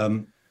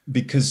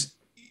 because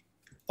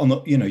on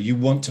the, you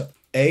want to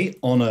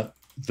honor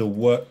the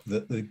work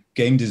that the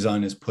game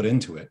designers put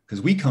into it,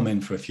 because we come in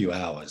for a few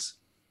hours,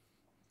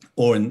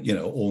 or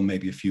or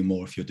maybe a few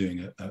more if you're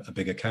doing a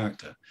bigger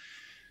character.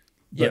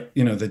 But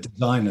the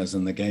designers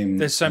and the game,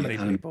 there's so many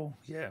people.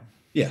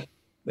 Yeah,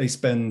 they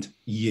spend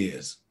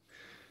years.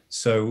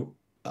 So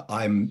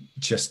I'm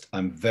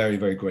very,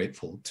 very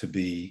grateful to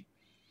be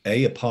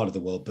a part of the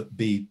world, but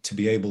B, to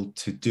be able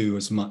to do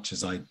as much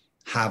as I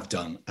have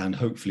done and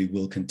hopefully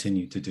will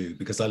continue to do,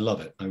 because I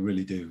love it. I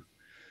really do.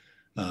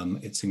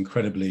 It's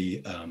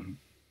incredibly,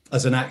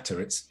 as an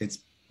actor, it's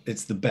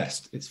the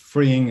best. It's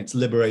freeing, it's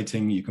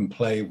liberating. You can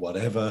play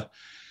whatever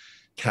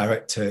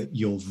character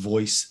your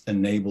voice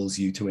enables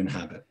you to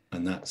inhabit,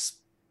 and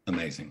that's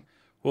amazing.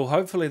 Well,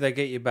 hopefully they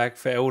get you back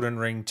for Elden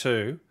Ring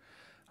too.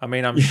 I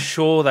mean, I'm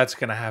sure that's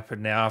going to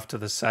happen now after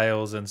the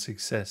sales and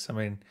success. I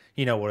mean,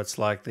 you know what it's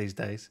like these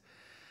days.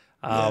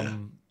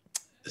 And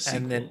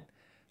then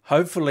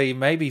hopefully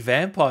maybe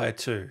Vampire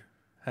too.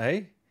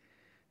 Hey?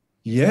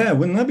 Yeah,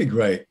 wouldn't that be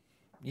great?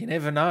 You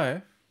never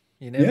know.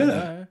 You never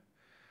know.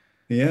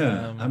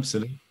 Yeah,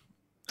 absolutely.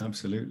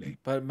 Absolutely.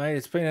 But mate,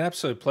 it's been an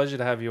absolute pleasure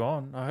to have you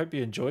on. I hope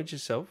you enjoyed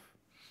yourself.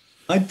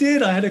 I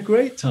did. I had a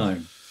great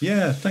time.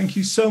 Yeah, thank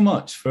you so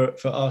much for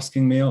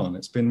asking me on.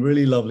 It's been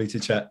really lovely to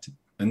chat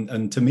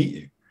and to meet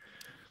you.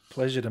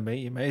 Pleasure to meet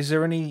you, mate. Is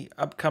there any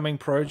upcoming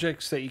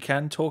projects that you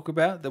can talk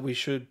about that we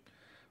should,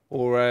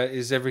 or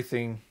is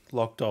everything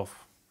locked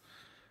off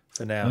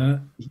for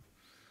now?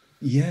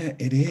 Yeah,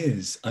 it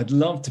is. I'd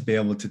love to be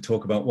able to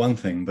talk about one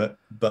thing, but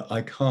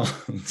I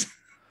can't.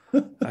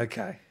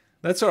 Okay,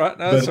 that's all right.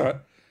 No, that's all right.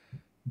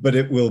 But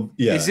it will.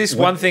 Yeah. Is this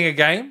one thing a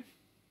game?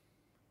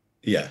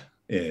 Yeah.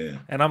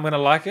 And I'm gonna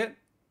like it.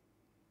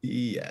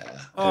 Yeah.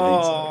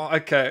 Oh, I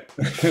think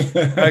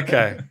so. Okay.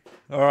 Okay.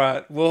 All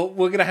right. Well,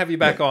 we're going to have you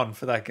back on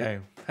for that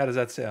game. How does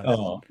that sound?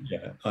 Oh,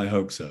 yeah. I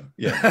hope so.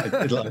 Yeah.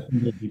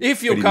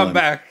 If you'll come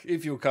back.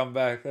 If you'll come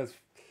back. That's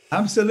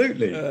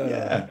absolutely.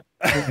 Yeah.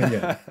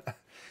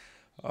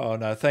 Oh,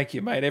 no. Thank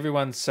you, mate.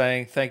 Everyone's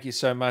saying thank you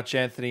so much,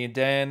 Anthony and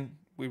Dan.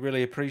 We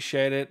really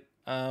appreciate it.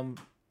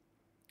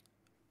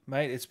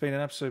 Mate, it's been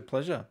an absolute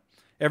pleasure.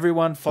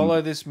 Everyone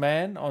follow this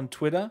man on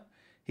Twitter.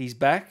 He's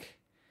back.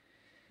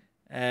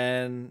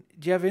 And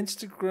do you have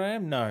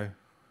Instagram? No.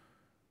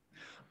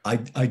 I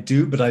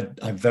do, but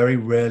I very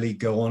rarely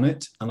go on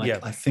it, and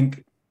I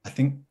think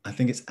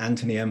it's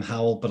Anthony M.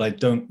 Howell, but I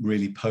don't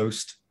really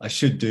post. I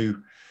should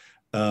do.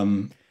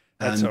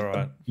 That's all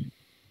right.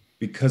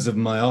 Because of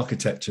my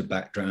architecture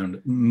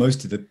background,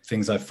 most of the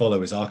things I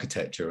follow is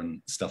architecture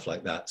and stuff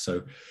like that.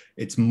 So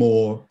it's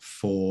more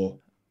for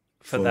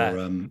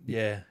that.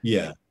 Yeah.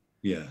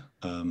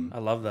 I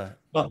love that.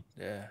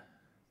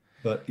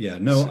 But yeah,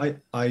 no,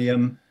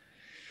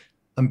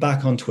 I'm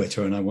back on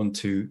Twitter, and I want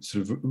to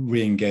sort of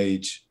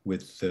re-engage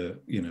with the,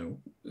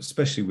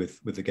 especially with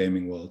the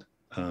gaming world.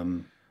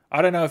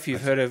 I don't know if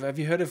have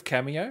you heard of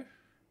Cameo?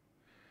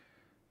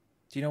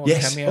 Do you know what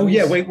Cameo is? Oh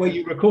yeah, where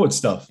you record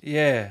stuff.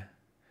 Yeah.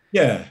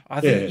 Yeah. I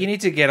think you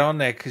need to get on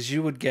there, because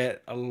you would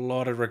get a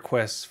lot of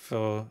requests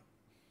for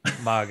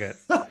Margott.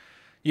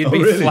 You'd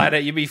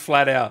be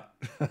flat out.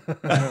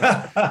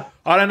 I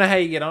don't know how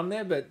you get on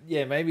there, but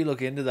yeah, maybe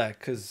look into that,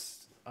 because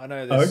I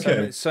know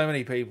there's so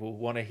many people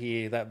want to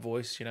hear that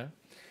voice,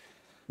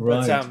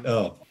 Right.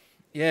 But,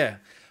 yeah.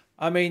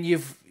 I mean,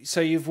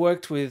 you've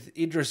worked with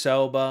Idris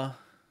Elba,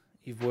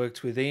 you've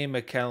worked with Ian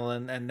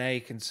McKellen, and now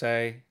you can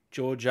say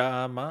George R.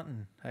 R.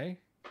 Martin, hey?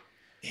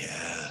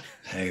 Yeah.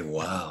 Hey,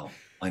 wow.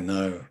 I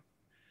know.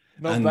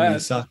 Not bad.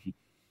 Miyazaki.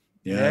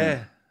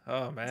 Yeah.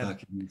 Oh, man.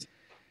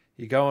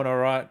 You're going all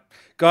right.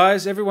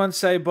 Guys, everyone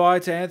say bye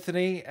to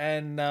Anthony,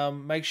 and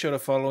make sure to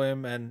follow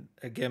him. And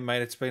again,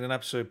 mate, it's been an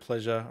absolute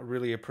pleasure. I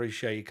really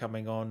appreciate you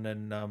coming on.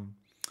 And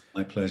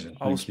my pleasure.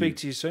 I'll speak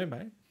to you soon,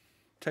 mate.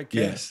 Take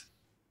care. Yes.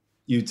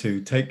 You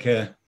too. Take care.